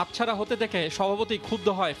চুক্তি হাতছাড়া হতে দেখে স্বভাবতই ক্ষুব্ধ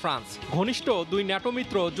হয় ফ্রান্স। ঘনিষ্ঠ দুই ন্যাটো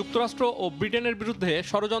মিত্র যুক্তরাষ্ট্র ও ব্রিটেনের বিরুদ্ধে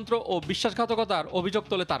ষড়যন্ত্র ও বিশ্বাসঘাতকতার অভিযোগ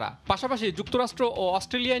তোলে তারা। পাশাপাশি যুক্তরাষ্ট্র ও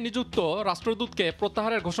অস্ট্রেলিয়ায় নিযুক্ত রাষ্ট্রদূতকে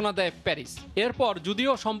প্রত্যাহারের ঘোষণা দেয় প্যারিস। এরপর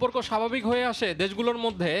যদিও সম্পর্ক স্বাভাবিক হয়ে আসে দেশগুলোর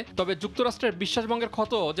মধ্যে, তবে যুক্তরাষ্ট্রের বিশ্বাসভঙ্গের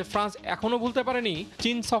ক্ষত যে ফ্রান্স এখনো ভুলতে পারেনি,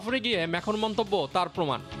 চীন সফরে গিয়ে ম্যাকন মন্তব্য তার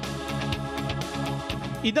প্রমাণ।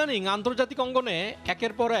 ইদানিং আন্তর্জাতিক অঙ্গনে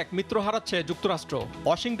একের পর এক মিত্র হারাচ্ছে যুক্তরাষ্ট্র।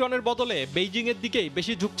 ওয়াশিংটনের বদলে বেইজিংয়ের দিকেই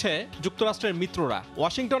বেশি ঝুঁকছে যুক্তরাষ্ট্রের মিত্ররা।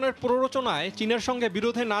 ওয়াশিংটনের প্ররোচনায় চীনের সঙ্গে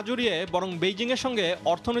বিরোধে না জড়িয়ে বরং বেইজিংয়ের সঙ্গে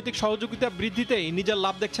অর্থনৈতিক সহযোগিতা বৃদ্ধিতেই নিজের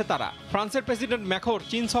লাভ দেখছে তারা। ফ্রান্সের প্রেসিডেন্ট ম্যাখোর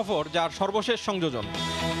চীন সফর যার সর্বশেষ সংযোজন।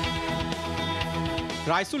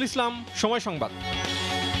 রাইসুল ইসলাম, সময় সংবাদ।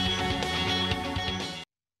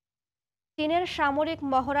 চীনের সামরিক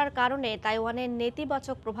মহড়ার কারণে তাইওয়ানের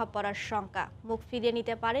নেতিবাচক প্রভাব পড়ার শঙ্কা। মুখ ফিরিয়ে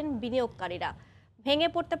নিতে পারেন বিনিয়োগকারীরা। ভেঙে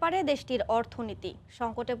পড়তে পারে দেশটির অর্থনীতি।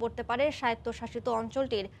 সংকটে পড়তে পারে স্বায়ত্তশাসিত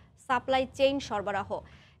অঞ্চলটির সাপ্লাই চেইন সরবরাহ।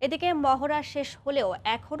 এদিকে মহড়া শেষ হলেও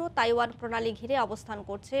এখনও তাইওয়ান প্রণালী ঘিরে অবস্থান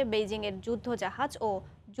করছে বেইজিংয়ের যুদ্ধজাহাজ ও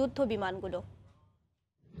যুদ্ধ বিমানগুলো।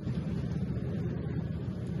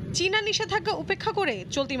 চীনা নিষেধাজ্ঞা উপেক্ষা করে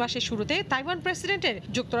চলতি মাসের শুরুতে তাইওয়ান প্রেসিডেন্টের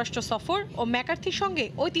যুক্তরাষ্ট্র সফর ও ম্যাকার্থির সঙ্গে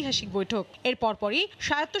ঐতিহাসিক বৈঠক। এর পরপরই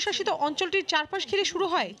স্বায়ত্তশাসিত অঞ্চলটির চারপাশ ঘিরে শুরু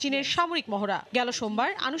হয় চীনের সামরিক মহড়া। গেল সোমবার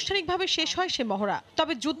আনুষ্ঠানিকভাবে শেষ হয় সে মহড়া।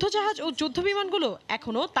 তবে যুদ্ধজাহাজ ও যুদ্ধবিমানগুলো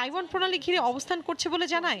এখনও তাইওয়ান প্রণালী ঘিরে অবস্থান করছে বলে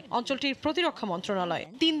জানায় অঞ্চলটির প্রতিরক্ষা মন্ত্রণালয়।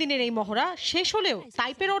 3 দিনের এই মহড়া শেষ হলেও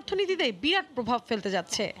তাইপের অর্থনীতিতে বিরাট প্রভাব ফেলতে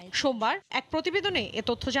যাচ্ছে। সোমবার এক প্রতিবেদনে এ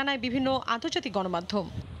তথ্য জানায় বিভিন্ন আন্তর্জাতিক গণমাধ্যম।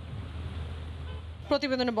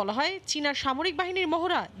 প্রতিবেদনে বলা হয়, চীনা সামরিক বাহিনীর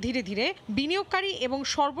মহড়া ধীরে ধীরে বিনিয়োগকারী এবং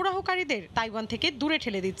সরবরাহকারীদের তাইওয়ান থেকে দূরে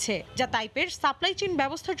ঠেলে দিচ্ছে, যা তাইপের সাপ্লাই চেইন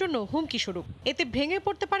ব্যবস্থার জন্য হুমকি স্বরূপ। এতে ভেঙে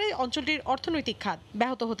পড়তে পারে অঞ্চলটির অর্থনৈতিক খাত,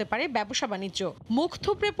 ব্যাহত হতে পারে ব্যবসা বাণিজ্য, মুখ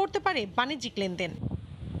থুবড়ে পড়তে পারে বাণিজ্যিক লেনদেন।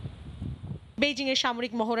 বেইজিংয়ের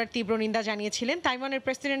সামরিক মহড়ার তীব্র নিন্দা জানিয়েছিলেন তাইওয়ানের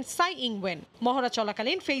প্রেসিডেন্ট সাই ইংওয়েন। মহড়া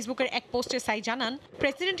চলাকালীন ফেসবুকের এক পোস্টে সাই জানান,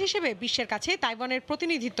 প্রেসিডেন্ট হিসেবে বিশ্বের কাছে তাইওয়ানের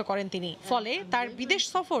প্রতিনিধিত্ব করেন তিনি। ফলে তার বিদেশ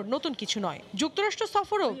সফর নতুন কিছু নয়, যুক্তরাষ্ট্র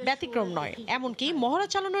সফরও ব্যতিক্রম নয়। এমনকি মহড়া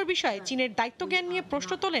চালানোর বিষয়ে চীনের দায়িত্ব জ্ঞান নিয়ে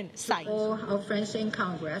প্রশ্ন তোলেন সাই।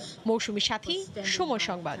 মৌসুমী সাথী, সময়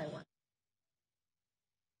সংবাদ।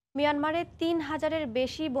 মিয়ানমারে ৩,০০০-এর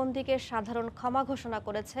বেশি বন্দীকে সাধারণ ক্ষমা ঘোষণা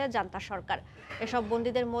করেছে জান্তা সরকার। এসব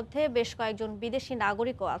বন্দীদের মধ্যে বেশ কয়েকজন বিদেশি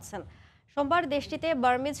নাগরিকও আছেন। সোমবার দেশটিতে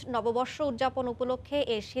বার্মিজ নববর্ষ উদযাপন উপলক্ষে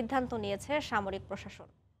এর সিদ্ধান্ত নিয়েছে সামরিক প্রশাসন।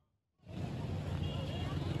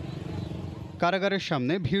 কারাগারের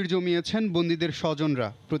সামনে ভিড় জমিয়েছেন বন্দীদের স্বজনরা।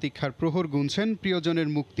 প্রতীক্ষার প্রহর গুনছেন প্রিয়জনের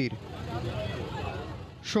মুক্তির।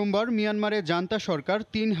 সোমবার মিয়ানমারে জান্তা সরকার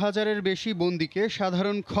 ৩,০০০-এর বেশি বন্দীকে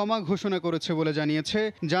সাধারণ ক্ষমা ঘোষণা করেছে বলে জানিয়েছে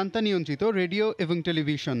জান্তা নিয়ন্ত্রিত রেডিও এবং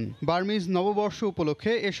টেলিভিশন। বার্মিজ নববর্ষ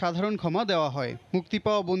উপলক্ষে এ সাধারণ ক্ষমা দেওয়া হয়। মুক্তি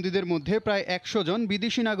পাওয়া বন্দীদের মধ্যে প্রায় ১০০ জন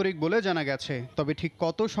বিদেশি নাগরিক বলে জানা গেছে। তবে ঠিক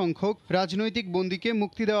কত সংখ্যক রাজনৈতিক বন্দীকে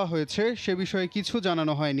মুক্তি দেওয়া হয়েছে সে বিষয়ে কিছু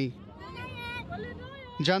জানানো হয়নি।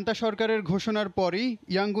 জান্তা সরকারের ঘোষণার পরই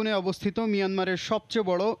ইয়াঙ্গুনে অবস্থিত মিয়ানমারের সবচেয়ে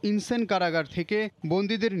বড় ইনসেন কারাগার থেকে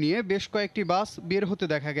বন্দীদের নিয়ে বেশ কয়েকটি বাস বের হতে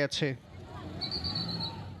দেখা গেছে।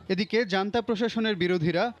 এদিকে জান্তা প্রশাসনের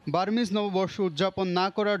বিরোধীরা বার্মিজ নববর্ষ উদযাপন না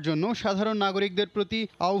করার জন্য সাধারণ নাগরিকদের প্রতি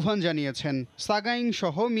আহ্বান জানিয়েছেন। সাগাইং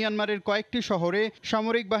সহ মিয়ানমারের কয়েকটি শহরে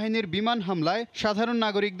সামরিক বাহিনীর বিমান হামলায় সাধারণ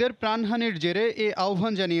নাগরিকদের প্রাণহানির জেরে এ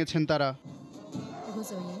আহ্বান জানিয়েছেন তারা।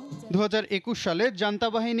 2021 সালে জান্তা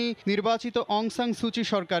বাহিনী নির্বাচিত অং সান সুচি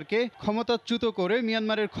সরকারকে ক্ষমতাচ্যুত করে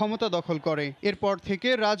মিয়ানমারের ক্ষমতা দখল করে। এরপর থেকে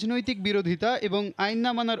রাজনৈতিক বিরোধিতা এবং আইন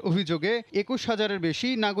না মানার অভিযোগে 21,000-এর বেশি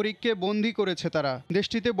নাগরিককে বন্দী করেছে তারা।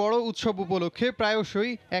 দেশটিতে বড় উৎসব উপলক্ষে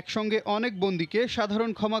প্রায়শই একসঙ্গে অনেক বন্দীকে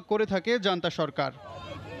সাধারণ ক্ষমা করে থাকে জান্তা সরকার।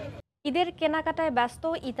 ঈদের কেনাকাটায় ব্যস্ত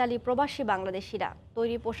ইতালি প্রবাসী বাংলাদেশিরা।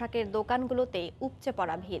 তৈরি পোশাকের দোকানগুলোতে উপচে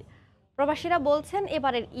পড়া ভিড়। প্রবাসীরা বলছেন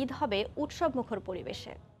এবারের ঈদ হবে উৎসবমুখর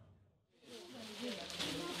পরিবেশে।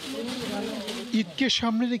 ঈদকে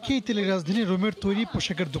সামনে রেখে ইতালির রাজধানী রোমের তৈরি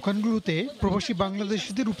পোশাকের দোকানগুলোতে প্রবাসী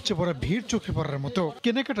বাংলাদেশিদের উপচে পড়া ভিড় চোখে পড়ার মতো।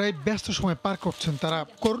 কেনাকাটায় ব্যস্ত সময় পার করছেন তারা।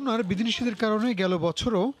 করোনার বিধিনিষেধের কারণে গেল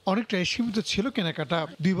বছরও অনেকটাই সীমিত ছিল কেনাকাটা।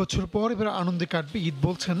 2 বছর পর এবার আনন্দে কাটবে ঈদ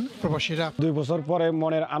বলছেন প্রবাসীরা। 2 বছর পরে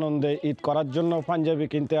মনের আনন্দে ঈদ করার জন্য পাঞ্জাবি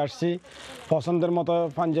কিনতে আসছি। পছন্দের মতো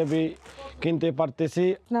পাঞ্জাবি কিনতে পারতেছি।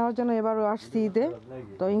 নেওয়ার জন্য এবারও আসছি ঈদে,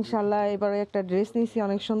 তো ইনশাল্লাহ এবারে একটা ড্রেস নিয়েছি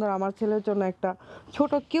অনেক সুন্দর। আমার ছেলের জন্য একটা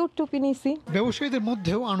ছোট কিউট টুপি নিয়েছি। ব্যবসায়ীদের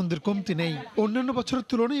মধ্যেও আনন্দের কমতি নেই। অন্যান্য বছরের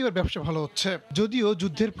তুলনায় এবার ব্যবসা ভালো হচ্ছে, যদিও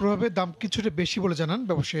যুদ্ধের প্রভাবে দাম কিছুটা বেশি বলে জানান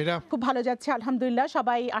ব্যবসায়ীরা। খুব ভালো যাচ্ছে আলহামদুলিল্লাহ,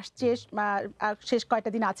 সবাই আসছে, শেষ কয়টা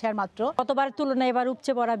দিন আছে আর মাত্র। গতবার তুলনায় এবার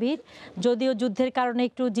উপচে পড়া ভিড়, যদিও যুদ্ধের কারণে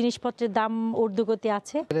একটু জিনিসপত্রের দাম ঊর্ধ্বগতি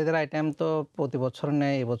আছে। এদের আইটেম তো প্রতি বছর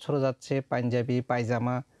নেয়, এবছরও যাচ্ছে পাঞ্জাবি,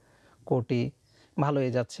 পায়জামা, কোটি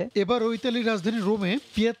ভালোই যাচ্ছে। এবার ইতালির রাজধানী রোমে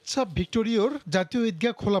পিয়াজ্জা ভিক্টোরিওর জাতীয়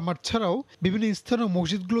ঈদগাহ খোলা মাঠ ছাড়াও বিভিন্ন স্থান ও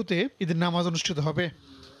মসজিদগুলোতে ঈদের নামাজ অনুষ্ঠিত হবে।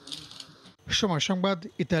 সময় সংবাদ,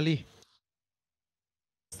 ইতালি।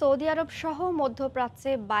 সৌদি আরব সহ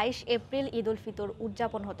মধ্যপ্রাচ্যে 22 এপ্রিল ঈদ উল ফিতর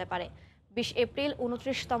উদযাপন হতে পারে। 20 এপ্রিল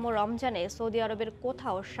 29তম রমজানে সৌদি আরবের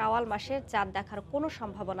কোথাও শাওয়াল মাসের চাঁদ দেখার কোনো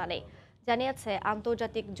সম্ভাবনা নেই, জানিয়েছে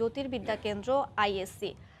আন্তর্জাতিক জ্যোতির্বিদ্যা কেন্দ্র ISC।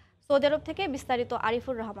 সৌদি আরব থেকে বিস্তারিত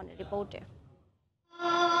আরিফুর রহমানের রিপোর্টে।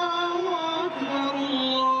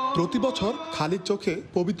 প্রতি বছর খালি চোখে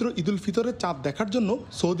পবিত্র ঈদ উল ফিতরের চাঁদ দেখার জন্য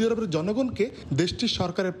সৌদি আরবের জনগণকে দেশটির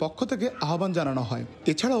সরকারের পক্ষ থেকে আহ্বান জানানো হয়।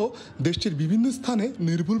 এছাড়াও দেশটির বিভিন্ন স্থানে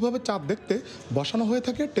নির্ভুলভাবে চাঁদ দেখতে বসানো হয়ে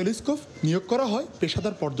থাকে টেলিস্কোপ, নিয়োগ করা হয়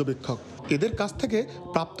পেশাদার পর্যবেক্ষক। এদের কাছ থেকে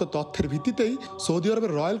প্রাপ্ত তথ্যের ভিত্তিতেই সৌদি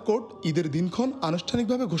আরবের রয়্যাল কোর্ট ঈদের দিনক্ষণ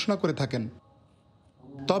আনুষ্ঠানিকভাবে ঘোষণা করে থাকেন।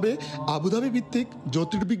 তবে আবুধাবি ভিত্তিক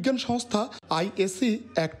জ্যোতির্বিজ্ঞান সংস্থা ISC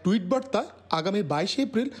এক টুইট বার্তায় আগামী 22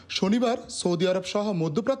 এপ্রিল শনিবার সৌদি আরব সহ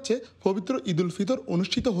মধ্যপ্রাচ্যে পবিত্র ঈদ উল ফিতর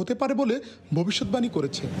অনুষ্ঠিত হতে পারে বলে ভবিষ্যৎবাণী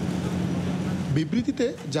করেছে। বিবৃতিতে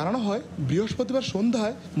জানানো হয়, বৃহস্পতিবার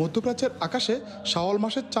সন্ধ্যায় মধ্যপ্রাচ্যের আকাশে শাওয়াল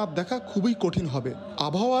মাসের চাঁদ দেখা খুবই কঠিন হবে।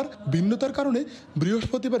 আবহাওয়ার ভিন্নতার কারণে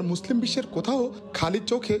বৃহস্পতিবার মুসলিম বিশ্বের কোথাও খালি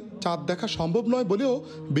চোখে চাঁদ দেখা সম্ভব নয় বলেও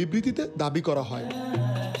বিবৃতিতে দাবি করা হয়।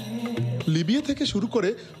 লিবিয়া থেকে শুরু করে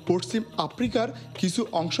পশ্চিম আফ্রিকার কিছু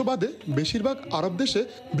অংশ বাদে বেশিরভাগ আরব দেশে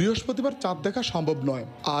বৃহস্পতিবার চাঁদ দেখা সম্ভব নয়।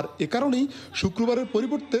 আর এ কারণেই শুক্রবারের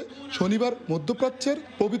পরিবর্তে শনিবার মধ্যপ্রাচ্যের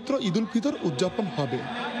পবিত্র ঈদ উল ফিতর উদযাপন হবে।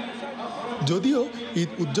 যদিও ঈদ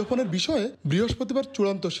উদযাপনের বিষয়ে বৃহস্পতিবার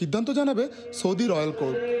চূড়ান্ত সিদ্ধান্ত জানাবে Saudi royal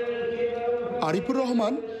court. Arifur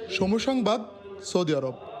Rahman, সময় সংবাদ, সৌদি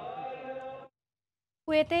আরব।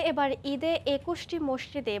 কুয়েতে এবার ঈদে 21টি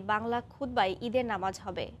মসজিদে বাংলা খুতবায় ঈদের নামাজ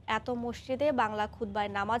হবে। এত মসজিদে বাংলা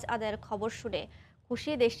খুতবায় নামাজ আদায়ের খবর শুনে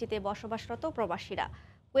খুশি দেশটিতে বসবাসরত প্রবাসীরা।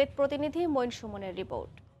 কুয়েত প্রতিনিধি মঈন সুমনের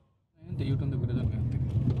রিপোর্ট।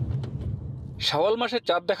 শাওয়াল মাসের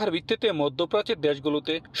চাঁদ দেখার ভিত্তিতে মধ্যপ্রাচ্যের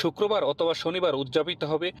দেশগুলোতে শুক্রবার অথবা শনিবার উদযাপিত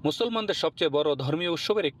হবে মুসলমানদের সবচেয়ে বড় ধর্মীয়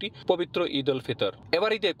উৎসবের একটি পবিত্র ঈদ উল ফিতর।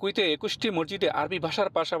 এবার ঈদে কুয়েতে 21টি মসজিদে আরবি ভাষার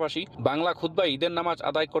পাশাপাশি বাংলা খুতবায় ঈদের নামাজ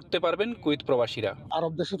আদায় করতে পারবেন কুয়েত প্রবাসীরা।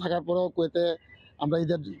 আরব দেশে থাকার পরেও কুয়েতে আমরা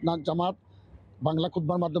ঈদের জামাত বাংলা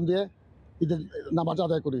খুতবার মাধ্যম দিয়ে ঈদের নামাজ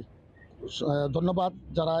আদায় করি। ধন্যবাদ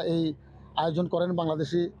যারা এই আয়োজন করেন,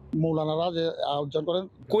 বাংলাদেশি মৌলানারা যে আয়োজন করেন।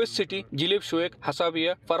 কুয়েত সিটি, জিলিব, সুয়েক,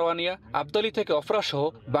 হাসাবিয়া, ফারওয়ানিয়া, আবদালি থেকে অফরা সহ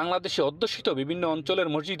বাংলাদেশে অধ্যুষিত বিভিন্ন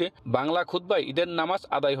অঞ্চলের মসজিদে বাংলা খুতবায় ঈদের নামাজ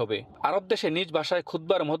আদায় হবে। আরব দেশে নিজ ভাষায়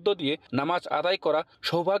খুতবার মধ্য দিয়ে নামাজ আদায় করা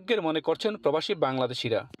সৌভাগ্যের মনে করছেন প্রবাসী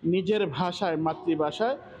বাংলাদেশিরা। নিজের ভাষায়,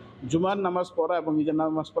 মাতৃভাষায় জুমার নামাজ পড়া এবং ঈদের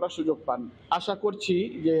নামাজ পড়ার সুযোগ পান। আশা করছি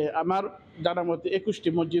যে আমার জানার মতে 21টি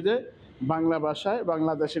মসজিদে বাংলা ভাষায়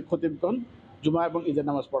বাংলাদেশের খতিবগণ জুমা এবং ঈদের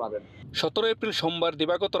নামাজ পড়াবেন। 17 এপ্রিল সোমবার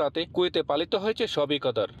দিবাগত রাতে কুয়েতে পালিত হয়েছে শবে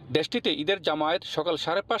কদর। দেশটিতে ঈদের জামায়াত সকাল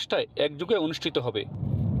 5:30টায় একযোগে অনুষ্ঠিত হবে।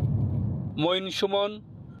 মঈন সুমন,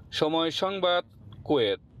 সময় সংবাদ,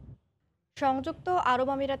 কুয়েত। সংযুক্ত আরব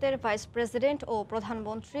আমিরাতের ভাইস প্রেসিডেন্ট ও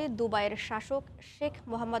প্রধানমন্ত্রী দুবাইয়ের শাসক শেখ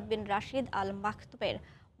মোহাম্মদ বিন রাশিদ আল মাকতুমের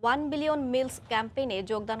 1 বিলিয়ন মিলস ক্যাম্পেইনে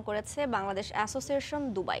যোগদান করেছে বাংলাদেশ অ্যাসোসিয়েশন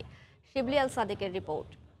দুবাই। শিবলি আল সাদিকের রিপোর্ট।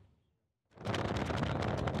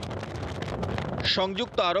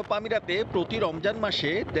 সংযুক্ত আরব আমিরাতে প্রতি রমজান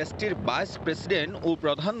মাসে দেশটির ভাইস প্রেসিডেন্ট ও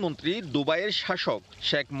প্রধানমন্ত্রী দুবাইয়ের শাসক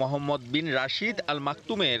শেখ মোহাম্মদ বিন রাশিদ আল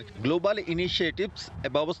মাকতুমের গ্লোবাল ইনিশিয়েটিভস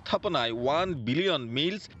ব্যবস্থাপনায় 1 বিলিয়ন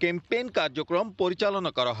মিলস ক্যাম্পেইন কার্যক্রম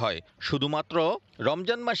পরিচালনা করা হয়। শুধুমাত্র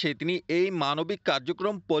রমজান মাসে তিনি এই মানবিক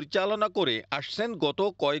কার্যক্রম পরিচালনা করে আসছেন গত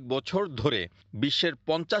কয়েক বছর ধরে। বিশ্বের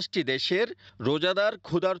 50টি দেশের রোজাদার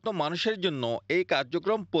ক্ষুধার্ত মানুষের জন্য এই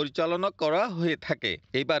কার্যক্রম পরিচালনা করা হয়ে থাকে।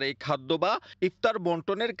 এবার এই খাদ্য বা ইফতার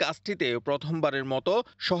বন্টনের কাজটিতে প্রথমবারের মতো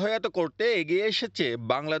সহায়তা করতে এগিয়ে এসেছে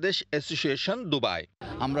বাংলাদেশ অ্যাসোসিয়েশন দুবাই।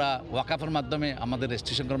 আমরা ওয়াকাফের মাধ্যমে আমাদের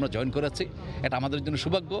রেজিস্ট্রেশন আমরা জয়েন করেছি। এটা আমাদের জন্য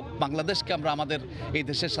সৌভাগ্য। বাংলাদেশকে আমরা আমাদের এই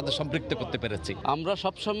দেশের সাথে সম্পৃক্ত করতে পেরেছি। আমরা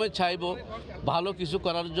সবসময় চাইব ভালো কিছু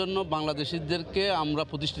করার জন্য, বাংলাদেশিদেরকে আমরা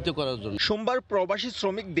প্রতিষ্ঠিত করার জন্য। সোমবার প্রবাসী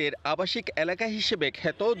শ্রমিকদের আবাসিক এলাকা হিসেবে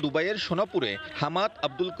খ্যাত দুবাইয়ের সোনাপুরে হামাদ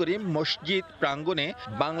আব্দুল করিম মসজিদ প্রাঙ্গণে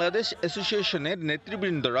বাংলাদেশ অ্যাসোসিয়েশনের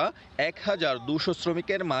নেতৃবৃন্দরা 1200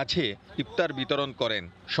 শ্রমিকের মাঝে ইফতার বিতরণ করেন।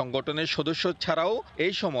 সংগঠনের সদস্য ছাড়াও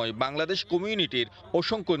এই সময় বাংলাদেশ কমিউনিটির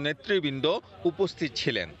অসংখ্য নেতৃবৃন্দ উপস্থিত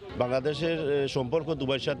ছিলেন। বাংলাদেশের সম্পর্ক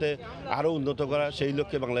দুবাইয়ের সাথে আরও উন্নত করা, সেই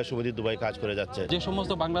লক্ষ্যে বাংলাদেশ সমিতি দুবাই কাজ করে যাচ্ছে। যে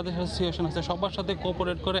সমস্ত বাংলাদেশ অ্যাসোসিয়েশন আছে সবার সাথে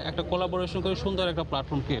কোঅপারেট করে একটা কোলাবোরেশন করে সুন্দর একটা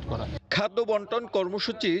প্ল্যাটফর্ম ক্রিয়েট করা। খাদ্য বন্টন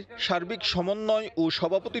কর্মসূচির সার্বিক সমন্বয় ও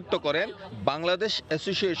সভাপতিত্ব করেন বাংলাদেশ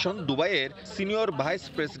অ্যাসোসিয়েশন দুবাইয়ের সিনিয়র ভাইস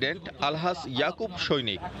প্রেসিডেন্ট আলহাস ইয়াকুব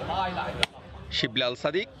সৈনিক। শিবলাল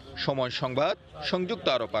সাদিক, সময় সংবাদ, সংযুক্ত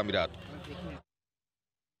আরব আমিরাত।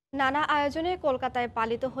 নানা আয়োজনে কলকাতায়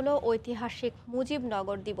পালিত হলো ঐতিহাসিক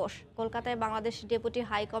মুজিবনগর দিবস। কলকাতায় বাংলাদেশ ডেপুটি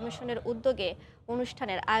হাই কমিশনের উদ্যোগে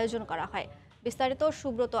অনুষ্ঠানের আয়োজন করা হয়। বিস্তারিত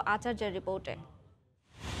সুব্রত আচার্যের রিপোর্টে।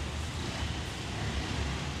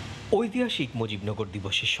 ঐতিহাসিক মুজিবনগর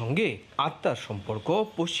দিবসের সঙ্গে আত্মার সম্পর্ক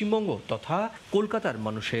পশ্চিমবঙ্গ তথা কলকাতার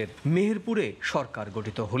মানুষের। মেহেরপুরে সরকার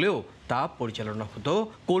গঠিত হলেও তা পরিচালনা হতো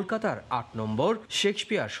কলকাতার ৮ নম্বর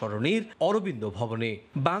শেক্সপিয়ার সরণির অরবিন্দ ভবনে।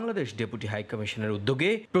 বাংলাদেশ ডেপুটি হাই কমিশনের উদ্যোগে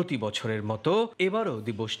প্রতি বছরের মতো এবারও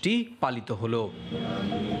দিবসটি পালিত হলো।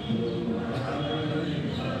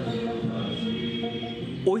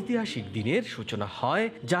 ঐতিহাসিক দিনের সূচনা হয়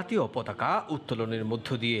জাতীয় পতাকা উত্তোলনের মধ্য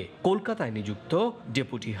দিয়ে। কলকাতায় নিযুক্ত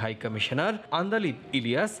deputy high commissioner Andalib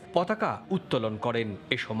Ilias পতাকা উত্তোলন করেন।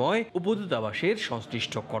 এ সময় উপদূতাবাসের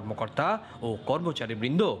সংশ্লিষ্ট কর্মকর্তা ও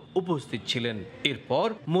কর্মচারীবৃন্দ উপস্থিত ছিলেন। এরপর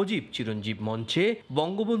মুজিব চিরঞ্জীব মঞ্চে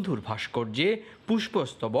বঙ্গবন্ধুর ভাস্কর্যে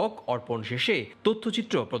পুষ্পস্তবক অর্পণ শেষে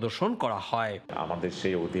তথ্যচিত্র প্রদর্শন করা হয়। আমাদের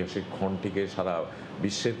সেই ঐতিহাসিক ক্ষণটিকে সারা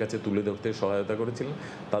বিশ্বের কাছে তুলে ধরতে সহায়তা করেছিলেন।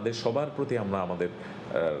 তাদের সবার প্রতি আমরা আমাদের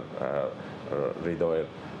হৃদয়ের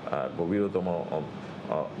গভীরতম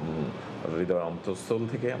হৃদয়ের অন্তঃস্থল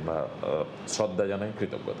থেকে আমরা শ্রদ্ধা জানাই,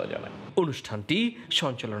 কৃতজ্ঞতা জানাই। অনুষ্ঠানটি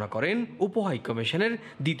সঞ্চালনা করেন উপহাই কমিশনের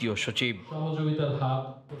দ্বিতীয় সচিব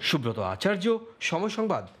সুব্রত আচার্য। সময়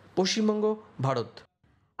সংবাদ, পশ্চিমবঙ্গ, ভারত।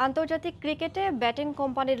 আন্তর্জাতিক ক্রিকেটে ব্যাটিং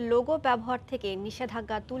কোম্পানির লোগো ব্যবহার থেকে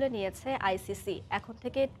নিষেধাজ্ঞা তুলে নিয়েছে আইসিসি। এখন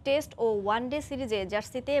থেকে টেস্ট ও ওয়ানডে সিরিজে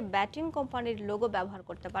জার্সিতে ব্যাটিং কোম্পানির লোগো ব্যবহার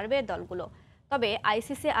করতে পারবে দলগুলো। তবে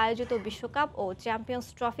আইসিসি আয়োজিত বিশ্বকাপ ও চ্যাম্পিয়ন্স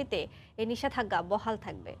ট্রফিতে এই নিষেধাজ্ঞা বহাল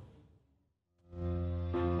থাকবে।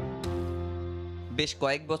 বেশ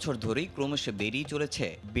কয়েক বছর ধরেই ক্রমশ বেড়েই চলেছে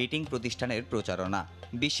বেটিং প্রতিষ্ঠানের প্রচারণা।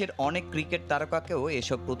 বিশ্বের অনেক ক্রিকেট তারকাকেও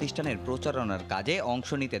এসব প্রতিষ্ঠানের প্রচারণার কাজে অংশ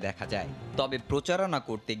নিতে দেখা যায়। তবে প্রচারণা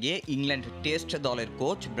করতে গিয়ে ইংল্যান্ড টেস্ট দলের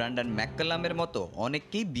কোচ ব্র্যান্ডন ম্যাককালামের মতো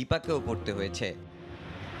অনেককেই বিপাকেও পড়তে হয়েছে।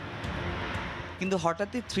 কিন্তু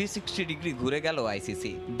হঠাৎই 360 ডিগ্রি ঘুরে গেল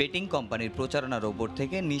আইসিসি। বেটিং কোম্পানির প্রচারণার ওপর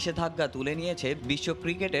থেকে নিষেধাজ্ঞা তুলে নিয়েছে বিশ্ব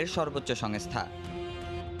ক্রিকেটের সর্বোচ্চ সংস্থা।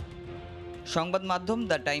 সংবাদ মাধ্যম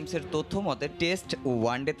দ্য টাইমসের তথ্য মতে টেস্ট ও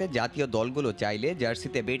ওয়ানডেতে জাতীয় দলগুলো চাইলে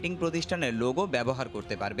জার্সিতে বেটিং প্রতিষ্ঠানের লোগো ব্যবহার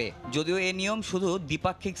করতে পারবে। যদিও এই নিয়ম শুধু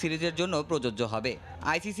দ্বিপাক্ষিক সিরিজের জন্য প্রযোজ্য হবে।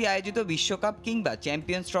 আইসিসি আয়োজিত বিশ্বকাপ কিংবা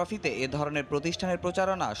চ্যাম্পিয়ন্স ট্রফিতে এ ধরনের প্রতিষ্ঠানের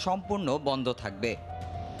প্রচারণা সম্পূর্ণ বন্ধ থাকবে।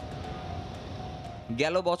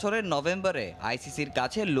 গেল বছরের নভেম্বরে আইসিসির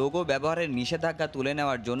কাছে লোগো ব্যবহারের নিষেধাজ্ঞা তুলে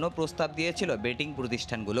নেওয়ার জন্য প্রস্তাব দিয়েছিল বেটিং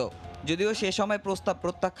প্রতিষ্ঠানগুলো। যদিও সে সময় প্রস্তাব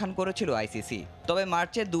প্রত্যাখ্যান করেছিল আইসিসি। তবে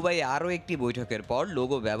মার্চে দুবাইয়ে আরও একটি বৈঠকের পর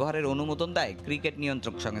লোগো ব্যবহারের অনুমোদন দেয় ক্রিকেট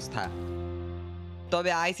নিয়ন্ত্রক সংস্থা।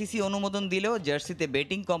 তবে আইসিসি অনুমোদন দিলেও জার্সিতে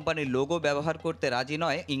বেটিং কোম্পানির লোগো ব্যবহার করতে রাজি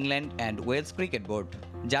নয় England and Wales cricket board,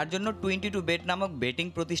 যার জন্য 22bet নামক বেটিং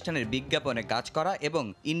প্রতিষ্ঠানের বিজ্ঞাপনে কাজ করা এবং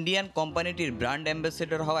ইন্ডিয়ান কোম্পানিটির ব্র্যান্ড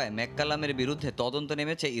অ্যাম্বাসেডর হওয়ায় ম্যাককালামের বিরুদ্ধে তদন্ত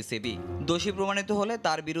নেমেছে ইসিবি। দোষী প্রমাণিত হলে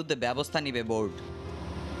তার বিরুদ্ধে ব্যবস্থা নেবে বোর্ড।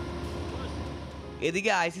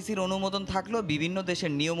 এদিকে আইসিসির অনুমোদন থাকলেও বিভিন্ন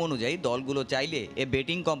দেশের নিয়ম অনুযায়ী দলগুলো চাইলে এ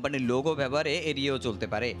বেটিং কোম্পানির লোগো ব্যবহারে এড়িয়েও চলতে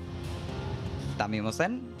পারে। তামিম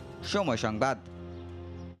হোসেন, সময় সংবাদ।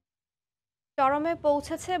 চরমে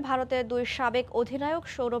পৌঁছেছে ভারতের দুই সাবেক অধিনায়ক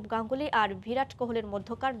সৌরভ গাঙ্গুলি আর বিরাট কোহলির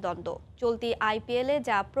মধ্যকার দ্বন্দ্ব। চলতি আইপিএলে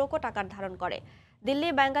যা প্রকট আকার ধারণ করে। দিল্লি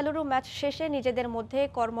বেঙ্গালুরু ম্যাচ শেষে নিজেদের মধ্যে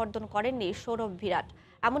করমর্দন করেননি সৌরভ বিরাট।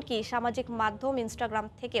 এমনকি সামাজিক মাধ্যম ইনস্টাগ্রাম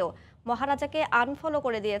থেকেও মহারাজাকে আনফলো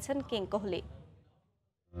করে দিয়েছেন কিং কোহলি।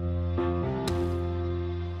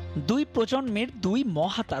 দুই প্রজন্মের দুই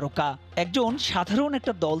মহাতারকা একজন সাধারণ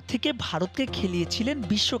একটা দল থেকে ভারতকে খেলিয়েছিলেন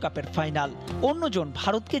বিশ্বকাপের ফাইনাল, অন্যজন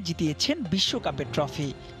ভারতকে জিতিয়েছেন বিশ্বকাপের ট্রফি।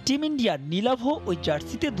 টিম ইন্ডিয়ার নীলাভ ওই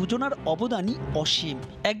জার্সিতে দুজনার অবদানই অসীম।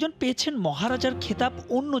 একজন পেয়েছেন মহারাজার খেতাব,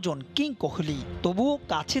 অন্যজন কিং কোহলি। তবুও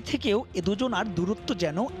কাছে থেকেও এ দুজনার দূরত্ব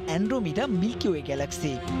যেন অ্যান্ড্রোমিডা মিল্কিওয়ে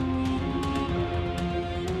গ্যালাক্সি।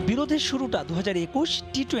 বিরোধের শুরুটা 2021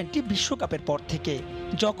 টি-20 বিশ্বকাপের পর থেকে।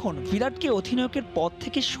 যখন বিরাটকে অধিনায়কের পদ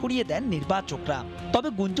থেকে সরিয়ে দেন নির্বাচকরা। তবে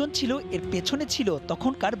গুঞ্জন ছিল এর পেছনে ছিল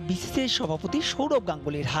তখনকার বিসিসিআই সভাপতি সৌরভ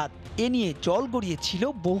গাঙ্গুলির হাত। এ নিয়ে জল গড়িয়েছিল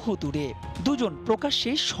বহু দূরে। দুজন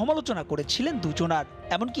প্রকাশ্যে সমালোচনা করেছিলেন দুজনার,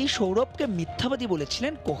 এমনকি সৌরভকে মিথ্যাবাদী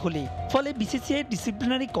বলেছিলেন কোহলি। ফলে বিসিসিআই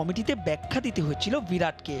ডিসিপ্লিনারি কমিটিতে ব্যাখ্যা দিতে হয়েছিল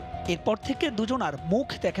বিরাটকে। এরপর থেকে দুজনার মুখ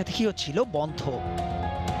দেখাদেখিও ছিল বন্ধ।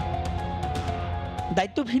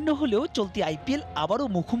 দায়িত্ব ভিন্ন হলেও চলতি আইপিএল আবারও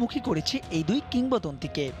মুখোমুখি করেছে এই দুই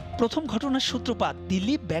কিংবদন্তিকে। প্রথম ঘটনার সূত্রপাত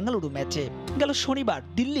দিল্লি বেঙ্গালুরু ম্যাচে। গেল শনিবার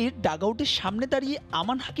দিল্লির ডাগআউটের সামনে দাঁড়িয়ে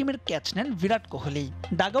আমান হাকিমের ক্যাচ নেন বিরাট কোহলি।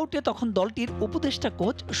 ডাগআউটে তখন দলটির উপদেষ্টা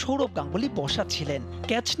কোচ সৌরভ গাঙ্গুলি বসা ছিলেন।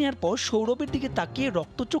 ক্যাচ নেওয়ার পর সৌরভের দিকে তাকিয়ে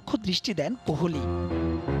রক্তচক্ষু দৃষ্টি দেন কোহলি।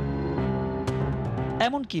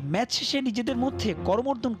 এমনকি ম্যাচ শেষে নিজেদের মধ্যে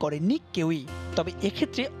করমর্দন করেননি কেউই। তবে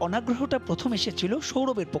এক্ষেত্রে অনাগ্রহটা প্রথম এসেছিল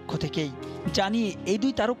সৌরভের পক্ষ থেকেই, জানিয়ে এই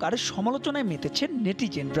দুই তারকার সমালোচনায় মেতেছেন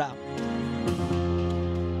নেটিজেনরা।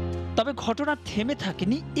 তবে ঘটনা থেমে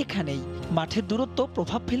থাকেনি এখানেই। মাঠের দূরত্ব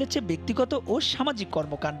প্রভাব ফেলেছে ব্যক্তিগত ও সামাজিক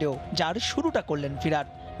কর্মকাণ্ডেও, যার শুরুটা করলেন বিরাট।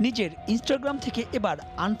 নিজের ইনস্টাগ্রাম থেকে এবার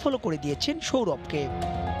আনফলো করে দিয়েছেন সৌরভকে।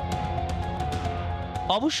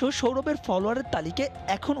 অবশ্য সৌরভের ফলোয়ারের তালিকায়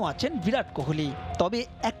এখনও আছেন বিরাট কোহলি। তবে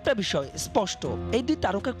একটা বিষয় স্পষ্ট, এই দুই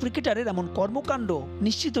তারকা ক্রিকেটারের এমন কর্মকাণ্ড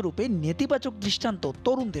নিশ্চিতরূপে নেতিবাচক দৃষ্টান্ত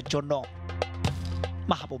তরুণদের জন্য।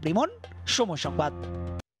 মাহবুব লিমন, সময় সংবাদ।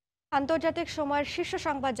 আন্তর্জাতিক সময়ের শীর্ষ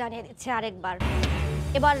সংবাদ জানিয়ে দিচ্ছে আরেকবার।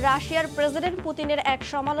 এবার রাশিয়ার প্রেসিডেন্ট পুতিনের এক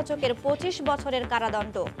সমালোচকের 25 বছরের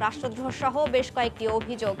কারাদণ্ড, রাষ্ট্রদ্রোহ সহ বেশ কয়েকটি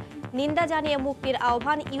অভিযোগ। নিন্দা জানিয়ে মুক্তির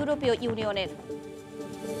আহ্বান ইউরোপীয় ইউনিয়নের।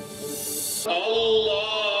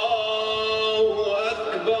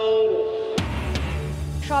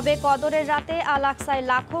 শবে কদরের রাতে আল আকসায়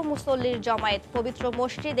লাখো মুসল্লির জমায়েত। পবিত্র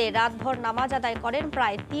মসজিদে রাতভর নামাজ আদায় করেন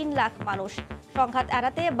প্রায় 3 লাখ মানুষ। সংঘাত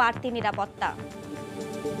এড়াতে বাড়তি নিরাপত্তা।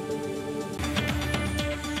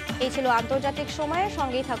 এই ছিল আন্তর্জাতিক সময়ের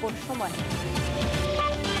সঙ্গেই থাকুন সময়।